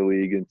Borussia to win the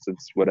league, and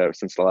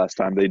since the last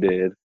time they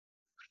did.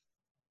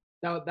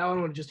 That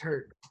one would just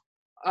hurt.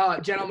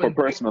 Gentlemen,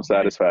 For personal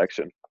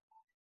satisfaction.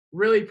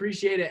 really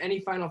appreciate it. Any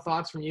final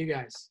thoughts from you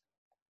guys?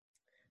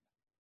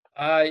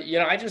 I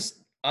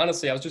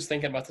was just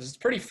thinking about this. It's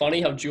pretty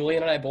funny how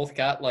Julian and I both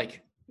got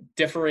like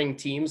differing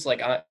teams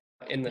like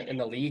in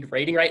the league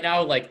rating right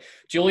now. Like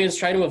Julian's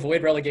trying to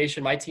avoid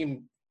relegation. My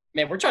team,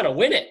 man, we're trying to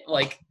win it.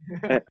 Like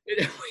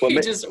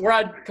we're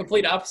on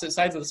complete opposite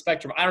sides of the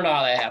spectrum. I don't know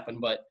how that happened,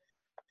 but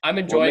I'm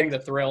enjoying the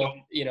thrill.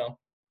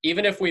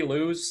 Even if we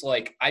lose,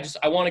 like I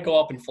want to go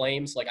up in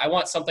flames. Like I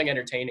want something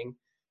entertaining.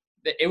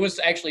 It was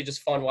actually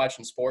just fun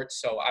watching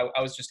sports, so I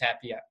was just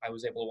happy I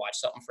was able to watch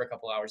something for a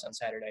couple hours on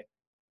Saturday.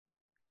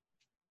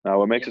 Now,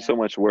 what makes it so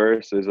much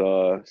worse is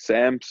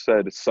Sam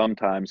said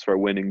sometimes for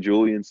winning.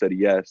 Julian said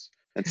yes,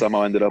 and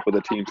somehow ended up with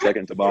a team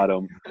second to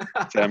bottom.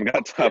 Sam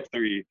got top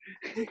 3.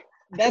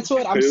 That's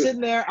what I'm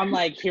sitting there. I'm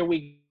like, here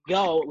we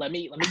go. Let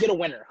me get a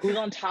winner. Who's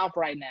on top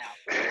right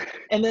now?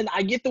 And then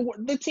I get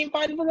the team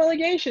fighting for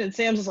relegation, and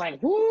Sam's just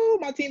like, whoo,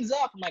 my team's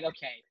up. I'm like,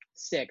 okay,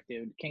 sick,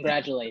 dude.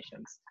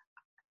 Congratulations.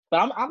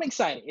 But I'm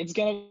excited. It's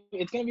gonna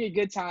be a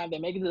good time. They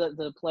make it to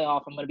the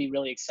playoff. I'm gonna be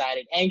really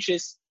excited,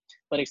 anxious,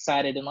 but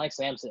excited. And like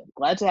Sam said,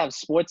 glad to have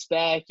sports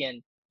back.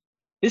 And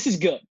this is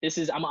good.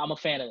 I'm a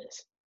fan of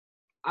this.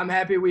 I'm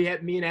happy me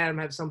and Adam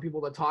have some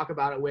people to talk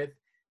about it with,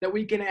 that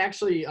we can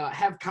actually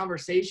have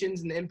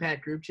conversations in the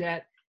Impact group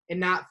chat and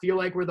not feel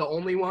like we're the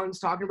only ones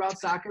talking about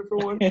soccer for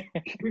once.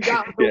 We've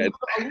got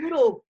a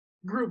little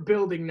group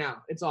building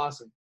now. It's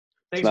awesome.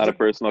 Thanks. It's not a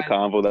personal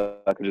convo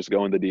that I can just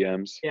go in the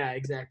DMs. Yeah,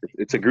 exactly.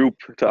 It's a group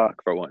talk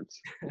for once.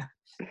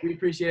 We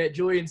appreciate it.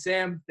 Julie and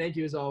Sam, thank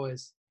you as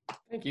always.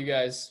 Thank you,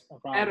 guys. No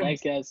problem. Adam,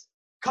 thanks, guys.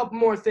 Couple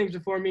more things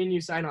before me and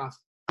you sign off.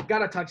 Got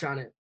to touch on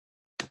it.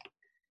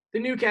 The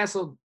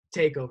Newcastle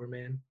takeover,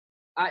 man.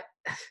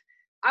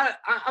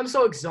 I'm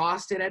so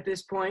exhausted at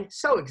this point.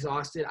 So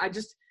exhausted.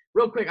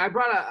 Real quick, I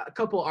brought a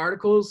couple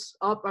articles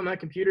up on my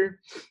computer,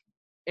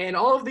 and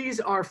all of these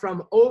are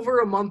from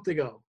over a month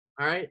ago.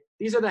 All right?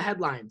 These are the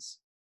headlines,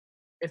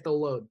 if they'll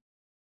load.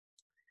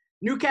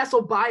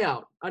 Newcastle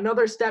buyout.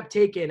 Another step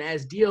taken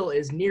as deal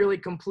is nearly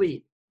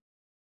complete.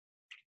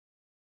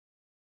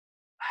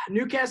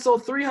 Newcastle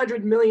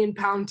 £300 million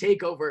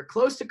takeover,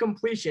 close to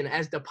completion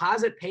as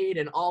deposit paid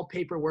and all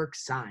paperwork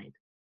signed.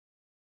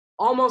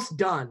 Almost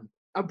done.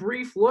 A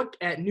brief look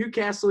at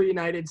Newcastle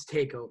United's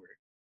takeover.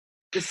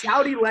 The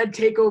Saudi-led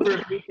takeover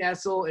of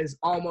Newcastle is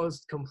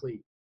almost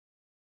complete.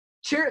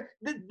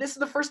 This is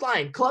the first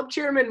line. Club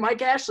chairman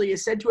Mike Ashley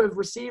is said to have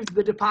received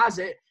the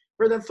deposit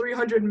for the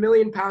 £300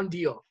 million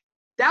deal.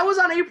 That was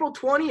on April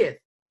 20th.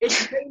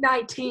 It's May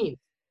 19th.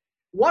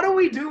 What are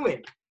we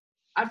doing?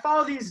 I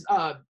follow these,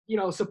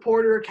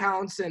 supporter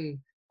accounts and,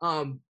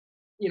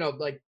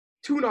 like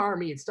Toon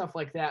Army and stuff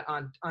like that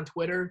on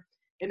Twitter.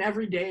 And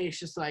every day it's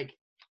just like,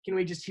 can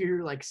we just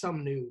hear like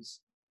some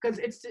news? Because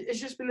it's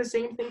just been the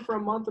same thing for a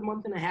month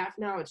and a half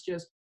now. It's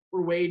just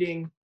we're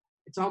waiting.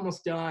 It's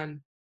almost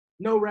done.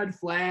 No red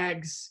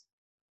flags,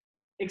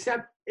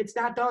 except it's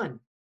not done.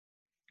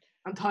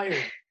 I'm tired.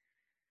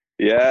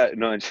 Yeah,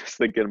 no, I'm just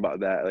thinking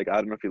about that. Like, I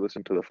don't know if you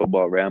listen to the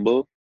Football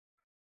Ramble,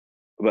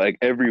 but like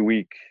every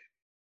week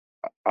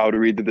I would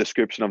read the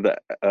description of the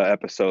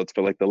episodes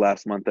for like the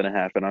last month and a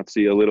half, and I'd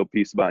see a little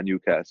piece about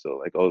Newcastle.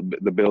 Like, oh,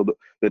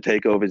 the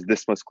takeover is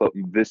this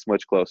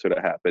much closer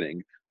to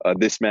happening.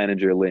 This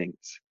manager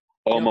linked,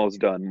 almost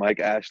done. Mike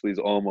Ashley's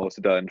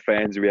almost done.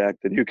 Fans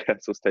react to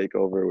Newcastle's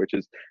takeover, which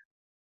is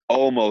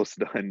almost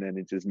done, and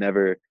it just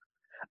never.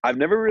 I've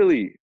never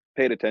really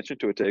paid attention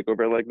to a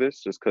takeover like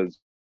this, just because.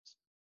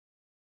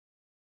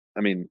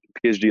 I mean,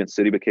 PSG and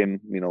City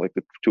became, like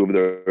the two of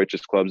the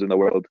richest clubs in the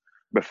world.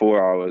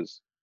 Before I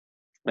was.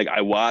 Like,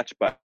 I watched,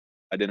 but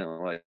I didn't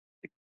I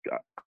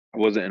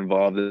wasn't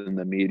involved in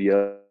the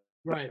media.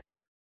 Right.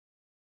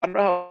 I don't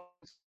know how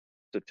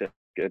to take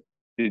it.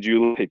 Did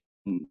you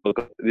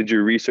did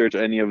you research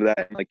any of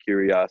that in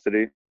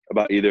curiosity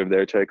about either of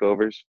their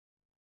takeovers?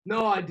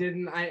 No, I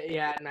didn't.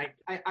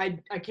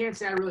 I can't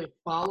say I really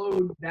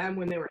followed them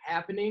when they were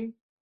happening,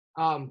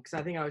 because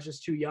I think I was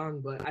just too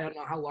young. But I don't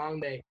know how long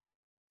they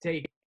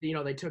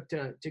took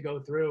to go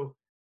through.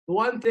 The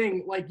one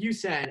thing, like you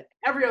said,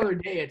 every other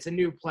day it's a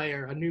new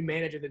player, a new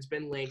manager that's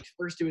been linked.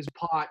 First it was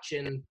Poch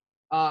and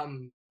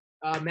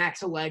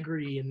Max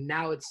Allegri, and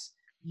now it's,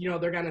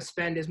 they're going to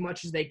spend as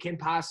much as they can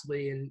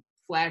possibly. And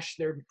flash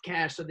their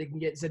cash so they can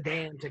get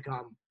Zidane to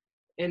come.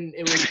 And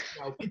it was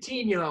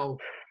Coutinho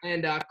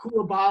and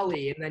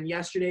Koulibaly, and then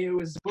yesterday it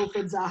was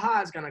Wilfried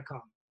Zaha is gonna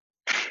come.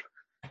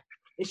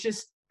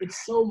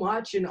 It's so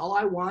much, and all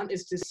I want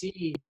is to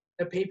see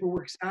the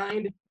paperwork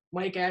signed,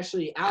 Mike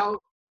Ashley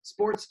out,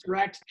 Sports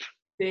Direct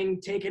thing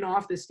taken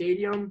off the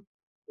stadium.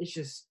 It's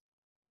just,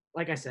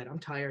 like I said, I'm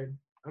tired.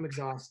 I'm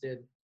exhausted.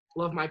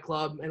 Love my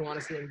club and want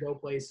to see them go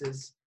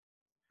places.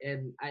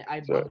 And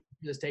I'd love for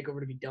this takeover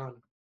to be done.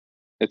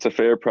 It's a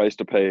fair price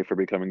to pay for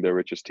becoming the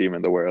richest team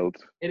in the world.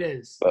 It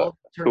is. But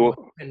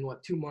In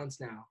 2 months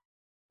now?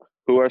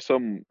 Who are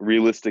some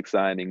realistic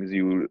signings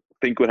you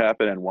think would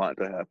happen and want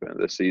to happen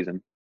this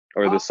season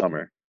or this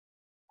summer?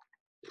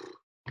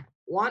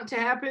 Want to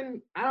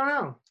happen? I don't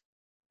know.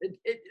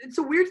 It's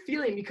a weird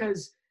feeling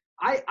because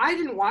I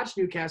didn't watch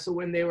Newcastle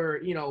when they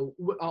were,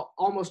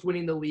 almost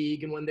winning the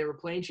league and when they were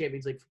playing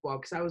Champions League football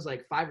because I was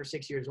like 5 or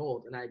 6 years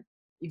old, and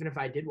even if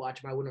I did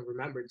watch them, I wouldn't have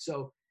remembered.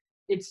 So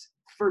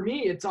for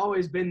me, it's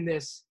always been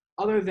this,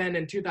 other than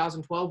in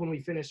 2012 when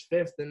we finished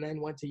 5th and then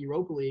went to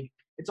Europa League,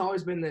 it's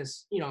always been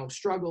this,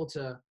 struggle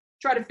to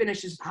try to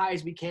finish as high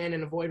as we can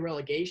and avoid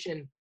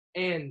relegation.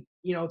 And,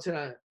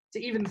 to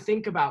even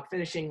think about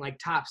finishing like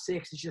top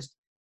 6 is just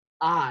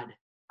odd.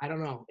 I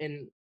don't know.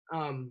 And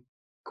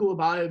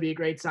Koulibaly would be a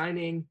great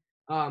signing.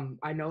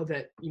 I know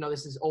that,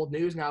 this is old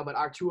news now, but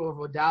Arturo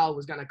Vidal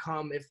was going to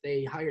come if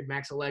they hired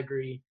Max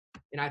Allegri.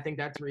 And I think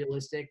that's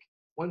realistic.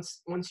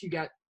 Once you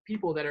got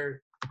people that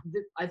are,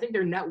 I think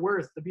their net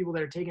worth, the people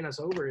that are taking us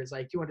over, is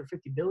like $250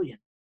 billion.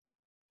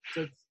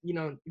 So,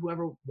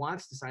 whoever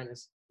wants to sign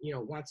us,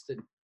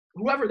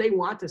 whoever they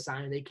want to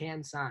sign, they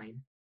can sign.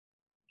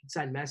 You can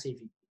sign Messi,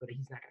 but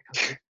he's not going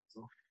to come.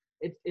 So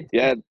it's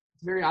a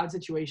very odd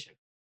situation.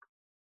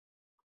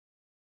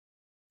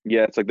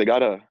 Yeah, it's like they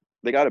gotta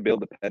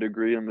build the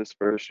pedigree in this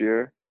first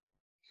year,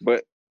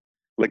 but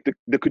like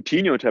the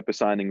Coutinho type of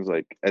signings,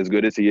 like as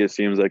good as he is,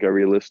 seems like a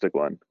realistic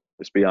one.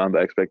 Just beyond the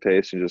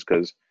expectation, just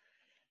because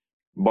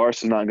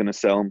Barca's not going to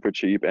sell him for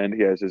cheap, and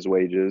he has his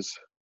wages.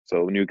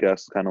 So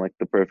Newcastle's kind of like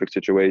the perfect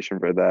situation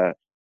for that.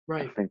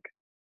 Right. I think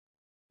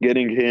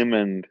getting him,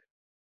 and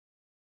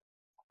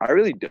I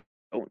really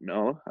don't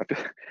know.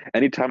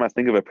 Anytime I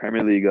think of a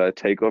Premier League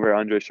takeover,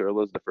 Andre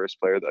Schürrle is the first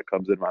player that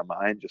comes in my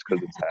mind, just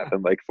because it's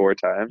happened like 4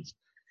 times.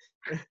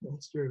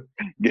 That's true.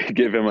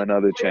 Give him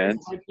another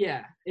chance.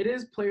 It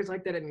is players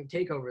like that in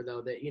takeover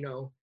though that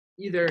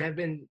either have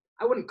been,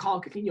 I wouldn't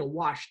call Coutinho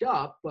washed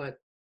up, but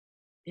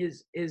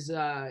his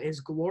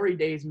glory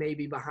days may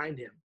be behind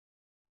him.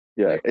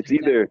 Yeah, it's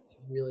either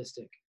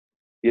realistic.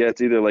 Yeah,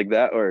 it's either like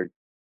that or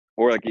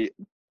like,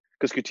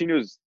 because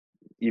Coutinho's,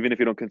 even if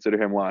you don't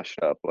consider him washed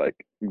up, like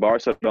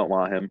Barca don't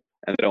want him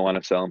and they don't want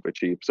to sell him for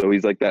cheap. So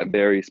he's like that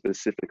very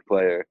specific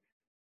player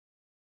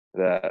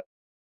that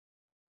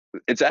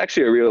it's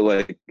actually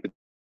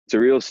it's a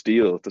real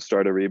steal to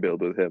start a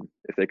rebuild with him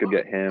if they could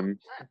get him.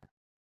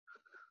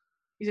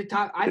 He's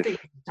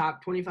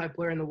top 25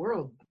 player in the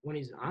world when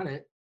he's on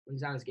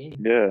his game.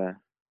 Yeah.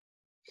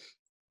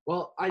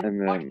 Well, all I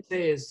can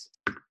say is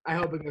I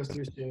hope it goes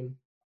through soon.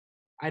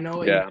 I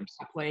know he's not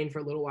playing for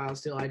a little while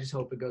still. I just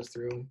hope it goes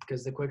through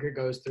because the quicker it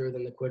goes through,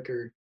 then the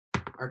quicker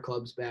our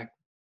club's back.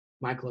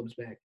 My club's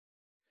back.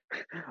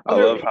 I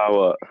love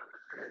how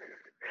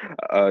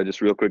just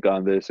real quick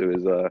on this, it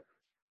was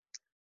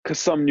because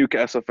some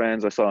Newcastle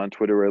fans I saw on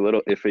Twitter were a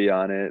little iffy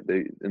on it.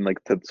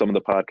 To some of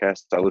the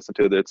podcasts I listened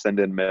to, they'd send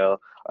in mail.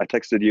 I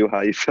texted you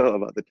how you felt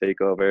about the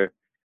takeover.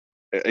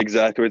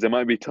 Exact words. It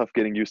might be tough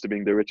getting used to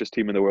being the richest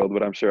team in the world,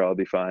 but I'm sure I'll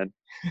be fine.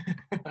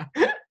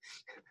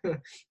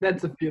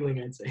 That's the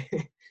feeling, I'd say.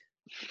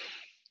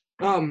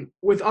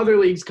 With other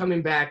leagues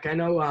coming back, I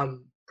know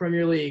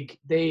Premier League,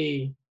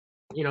 they,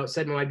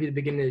 said it might be the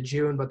beginning of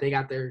June, but they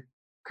got their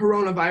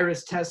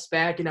coronavirus tests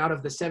back, and out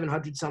of the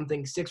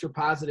 700-something, 6 were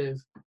positive.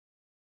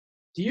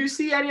 Do you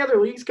see any other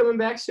leagues coming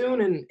back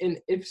soon? And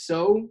if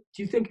so,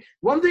 do you think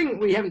 – one thing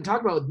we haven't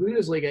talked about with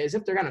Bundesliga is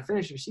if they're going to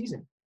finish their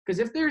season. Because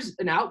if there's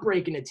an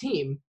outbreak in a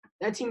team,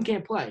 that team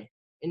can't play.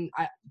 And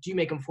do you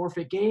make them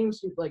forfeit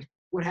games? Like,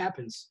 what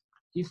happens?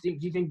 Do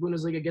you think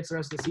Bundesliga gets the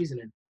rest of the season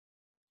in?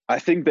 I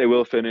think they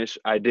will finish.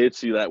 I did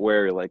see that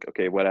where, like,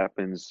 okay, what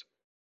happens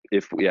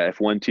if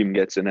one team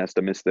gets in, has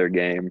to miss their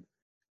game?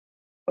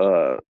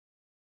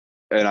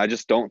 And I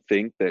just don't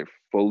think they're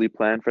fully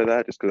planned for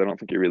that, just because I don't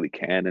think you really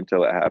can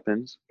until it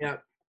happens. Yeah.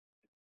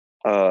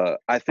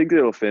 I think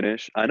it'll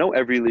finish. I know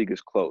every league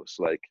is close.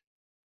 Like,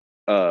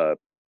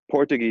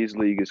 Portuguese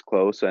league is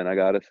close, and I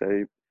gotta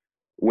say,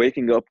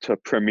 waking up to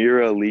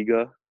Primeira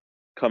Liga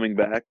coming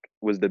back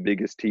was the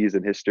biggest tease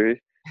in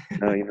history.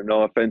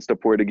 No offense to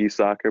Portuguese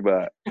soccer,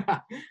 but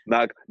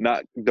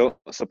don't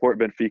support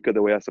Benfica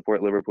the way I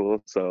support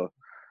Liverpool. So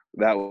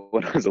that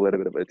one was a little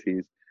bit of a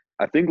tease.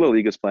 I think La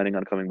Liga's planning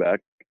on coming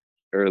back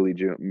early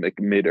June,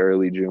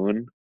 mid-early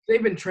June.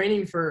 They've been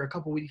training for a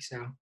couple weeks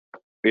now.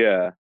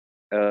 Yeah.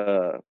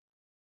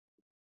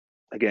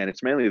 Again,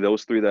 it's mainly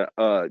those 3 that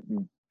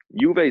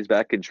Juve's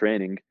back in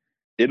training.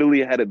 Italy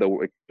had it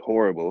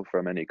horrible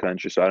from any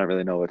country, so I don't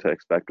really know what to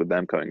expect with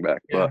them coming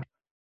back. Yeah.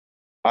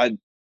 But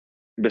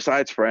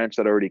besides France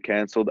that already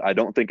canceled, I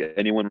don't think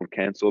anyone would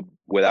cancel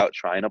without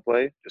trying to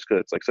play, just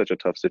because it's like such a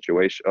tough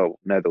situation. Oh,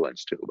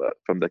 Netherlands too, but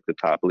from like the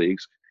top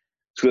leagues.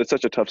 So it's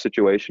such a tough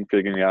situation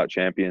figuring out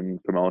champion,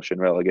 promotion,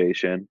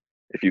 relegation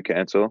if you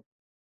cancel.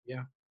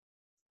 Yeah.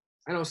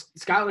 I know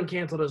Scotland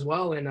canceled as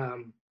well,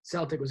 and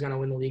Celtic was going to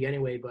win the league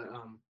anyway, but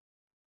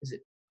is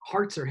it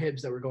Hearts or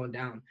Hibs that were going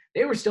down?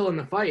 They were still in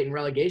the fight in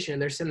relegation,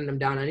 and they're sending them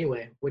down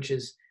anyway, which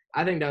is –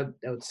 I think that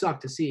would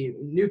suck to see.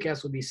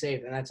 Newcastle would be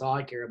safe, and that's all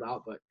I care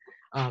about. But,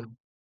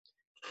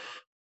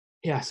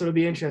 yeah, so it'll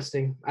be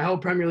interesting. I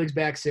hope Premier League's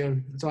back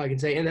soon. That's all I can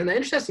say. And then the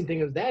interesting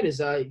thing of that is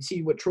you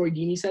see what Troy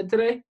Deeney said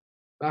today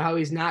about how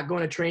he's not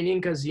going to training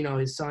because, you know,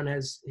 his son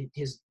has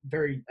his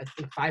very, I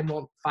think,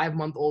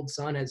 5-month-old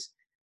son has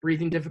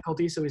breathing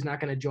difficulties, so he's not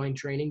going to join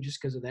training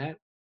just because of that.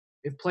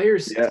 If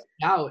players sit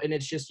out and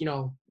it's just, you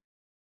know,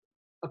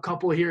 a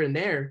couple here and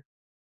there,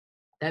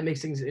 that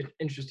makes things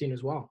interesting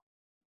as well.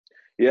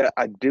 Yeah,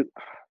 I do.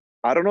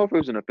 I don't know if it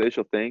was an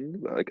official thing.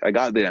 But like, I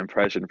got the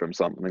impression from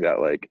something that,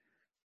 like,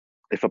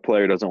 if a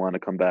player doesn't want to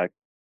come back,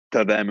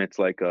 to them it's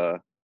like I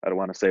don't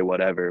want to say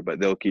whatever, but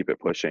they'll keep it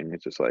pushing.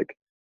 It's just like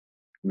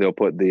they'll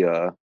put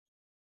the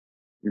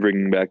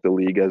bringing back the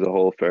league as a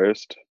whole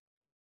first.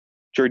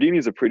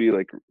 Jardini's a pretty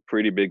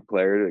big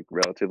player, like,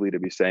 relatively, to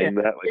be saying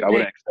that. Like, I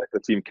wouldn't expect the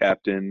team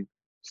captain,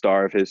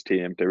 star of his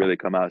team, to really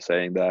come out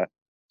saying that.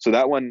 So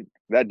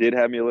that did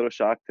have me a little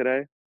shocked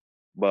today,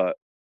 but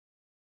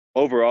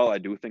overall, I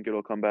do think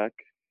it'll come back,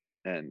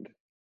 and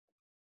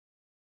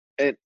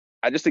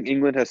I just think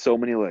England has so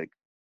many, like,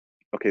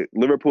 okay,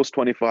 Liverpool's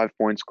 25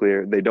 points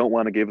clear. They don't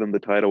want to give them the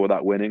title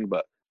without winning,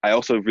 but I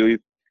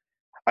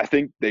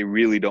think they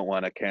really don't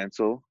want to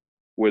cancel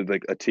with,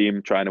 like, a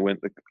team trying to win,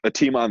 like, a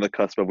team on the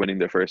cusp of winning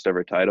their first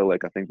ever title.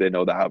 Like, I think they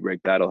know the outbreak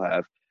that'll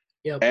have,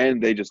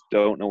 and they just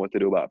don't know what to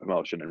do about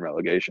promotion and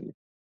relegation.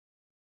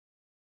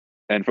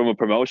 And from a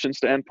promotion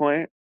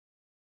standpoint,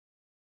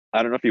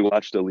 I don't know if you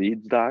watched the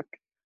Leeds doc,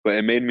 but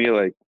it made me,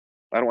 like,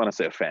 I don't want to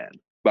say a fan,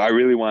 but I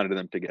really wanted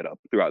them to get up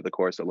throughout the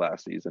course of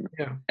last season.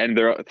 Yeah. And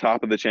they're at the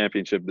top of the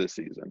championship this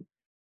season.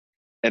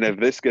 And if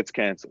this gets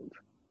canceled,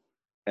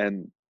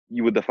 and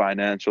with the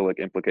financial, like,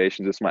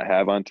 implications this might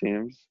have on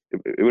teams,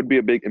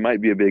 it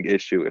might be a big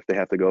issue if they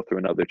have to go through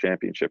another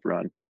championship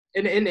run.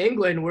 In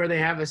England, where they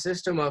have a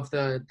system of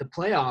the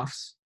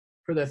playoffs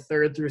for the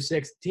 3rd through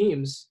 6th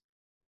teams,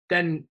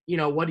 then, you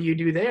know, what do you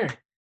do there?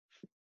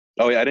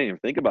 Oh yeah, I didn't even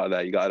think about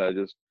that. You gotta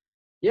just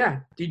do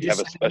you just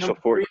have a special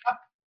fork.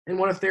 And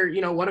what if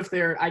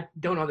they're I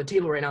don't know the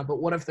table right now,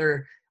 but what if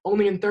they're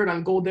only in 3rd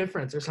on goal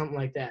difference or something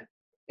like that?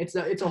 It's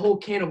a whole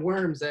can of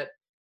worms that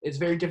is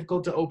very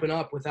difficult to open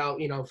up without,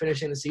 you know,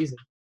 finishing the season.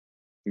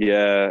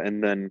 Yeah,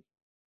 and then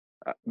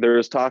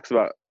there's talks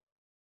about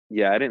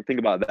I didn't think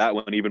about that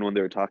one even when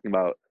they were talking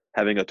about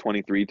having a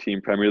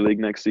 23-team Premier League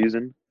next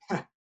season,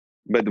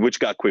 but which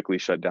got quickly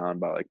shut down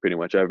by, like, pretty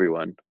much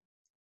everyone.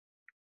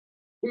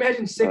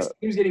 Imagine 6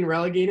 teams getting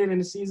relegated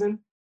in a season.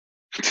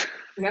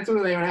 And that's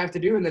what they would have to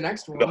do in the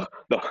next one.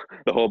 The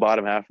whole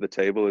bottom half of the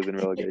table is in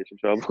relegation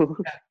trouble.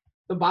 Yeah,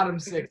 the bottom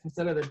 6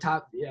 instead of the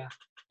top. Yeah.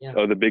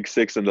 Oh, the big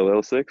 6 and the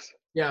little 6?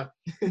 Yeah.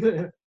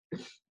 The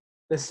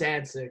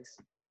sad 6.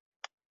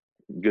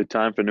 Good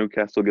time for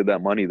Newcastle to get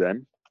that money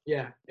then.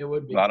 Yeah, it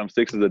would be. Bottom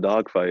 6 is a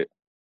dogfight.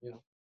 Yeah.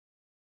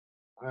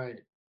 All right.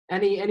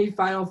 Any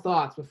final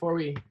thoughts before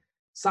we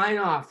sign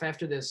off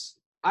after this?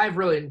 I've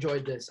really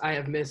enjoyed this. I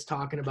have missed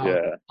talking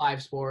about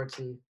live sports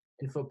and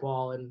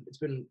football, and it's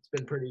been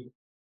pretty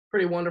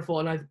wonderful.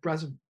 A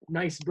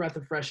nice breath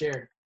of fresh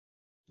air.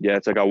 Yeah,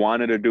 it's like I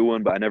wanted to do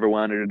one, but I never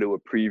wanted to do a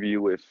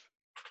preview if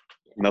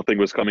nothing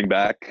was coming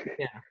back.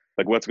 Yeah.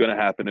 Like, what's going to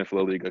happen if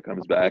La Liga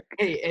comes back?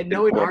 Hey, and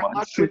knowing our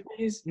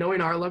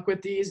luck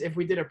with these, if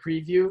we did a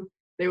preview,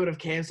 they would have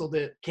canceled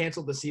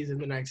the season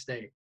the next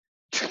day.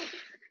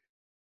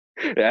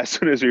 As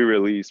soon as we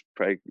release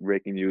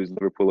breaking news,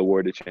 Liverpool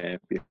awarded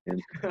champion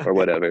or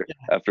whatever,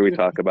 after we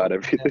talk about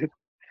everything,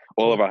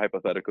 all of our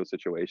hypothetical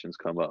situations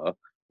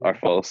are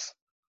false.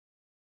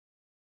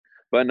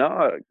 But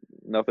no,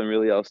 nothing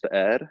really else to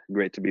add.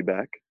 Great to be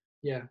back.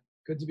 Yeah,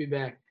 good to be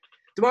back.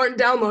 DeMartin,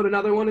 download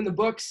another one in the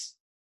books.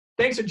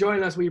 Thanks for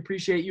joining us. We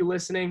appreciate you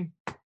listening,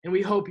 and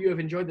we hope you have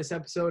enjoyed this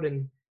episode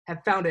and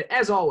have found it,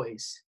 as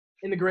always,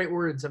 in the great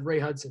words of Ray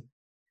Hudson,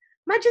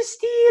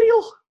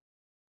 magisterial.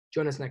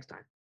 Join us next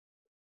time.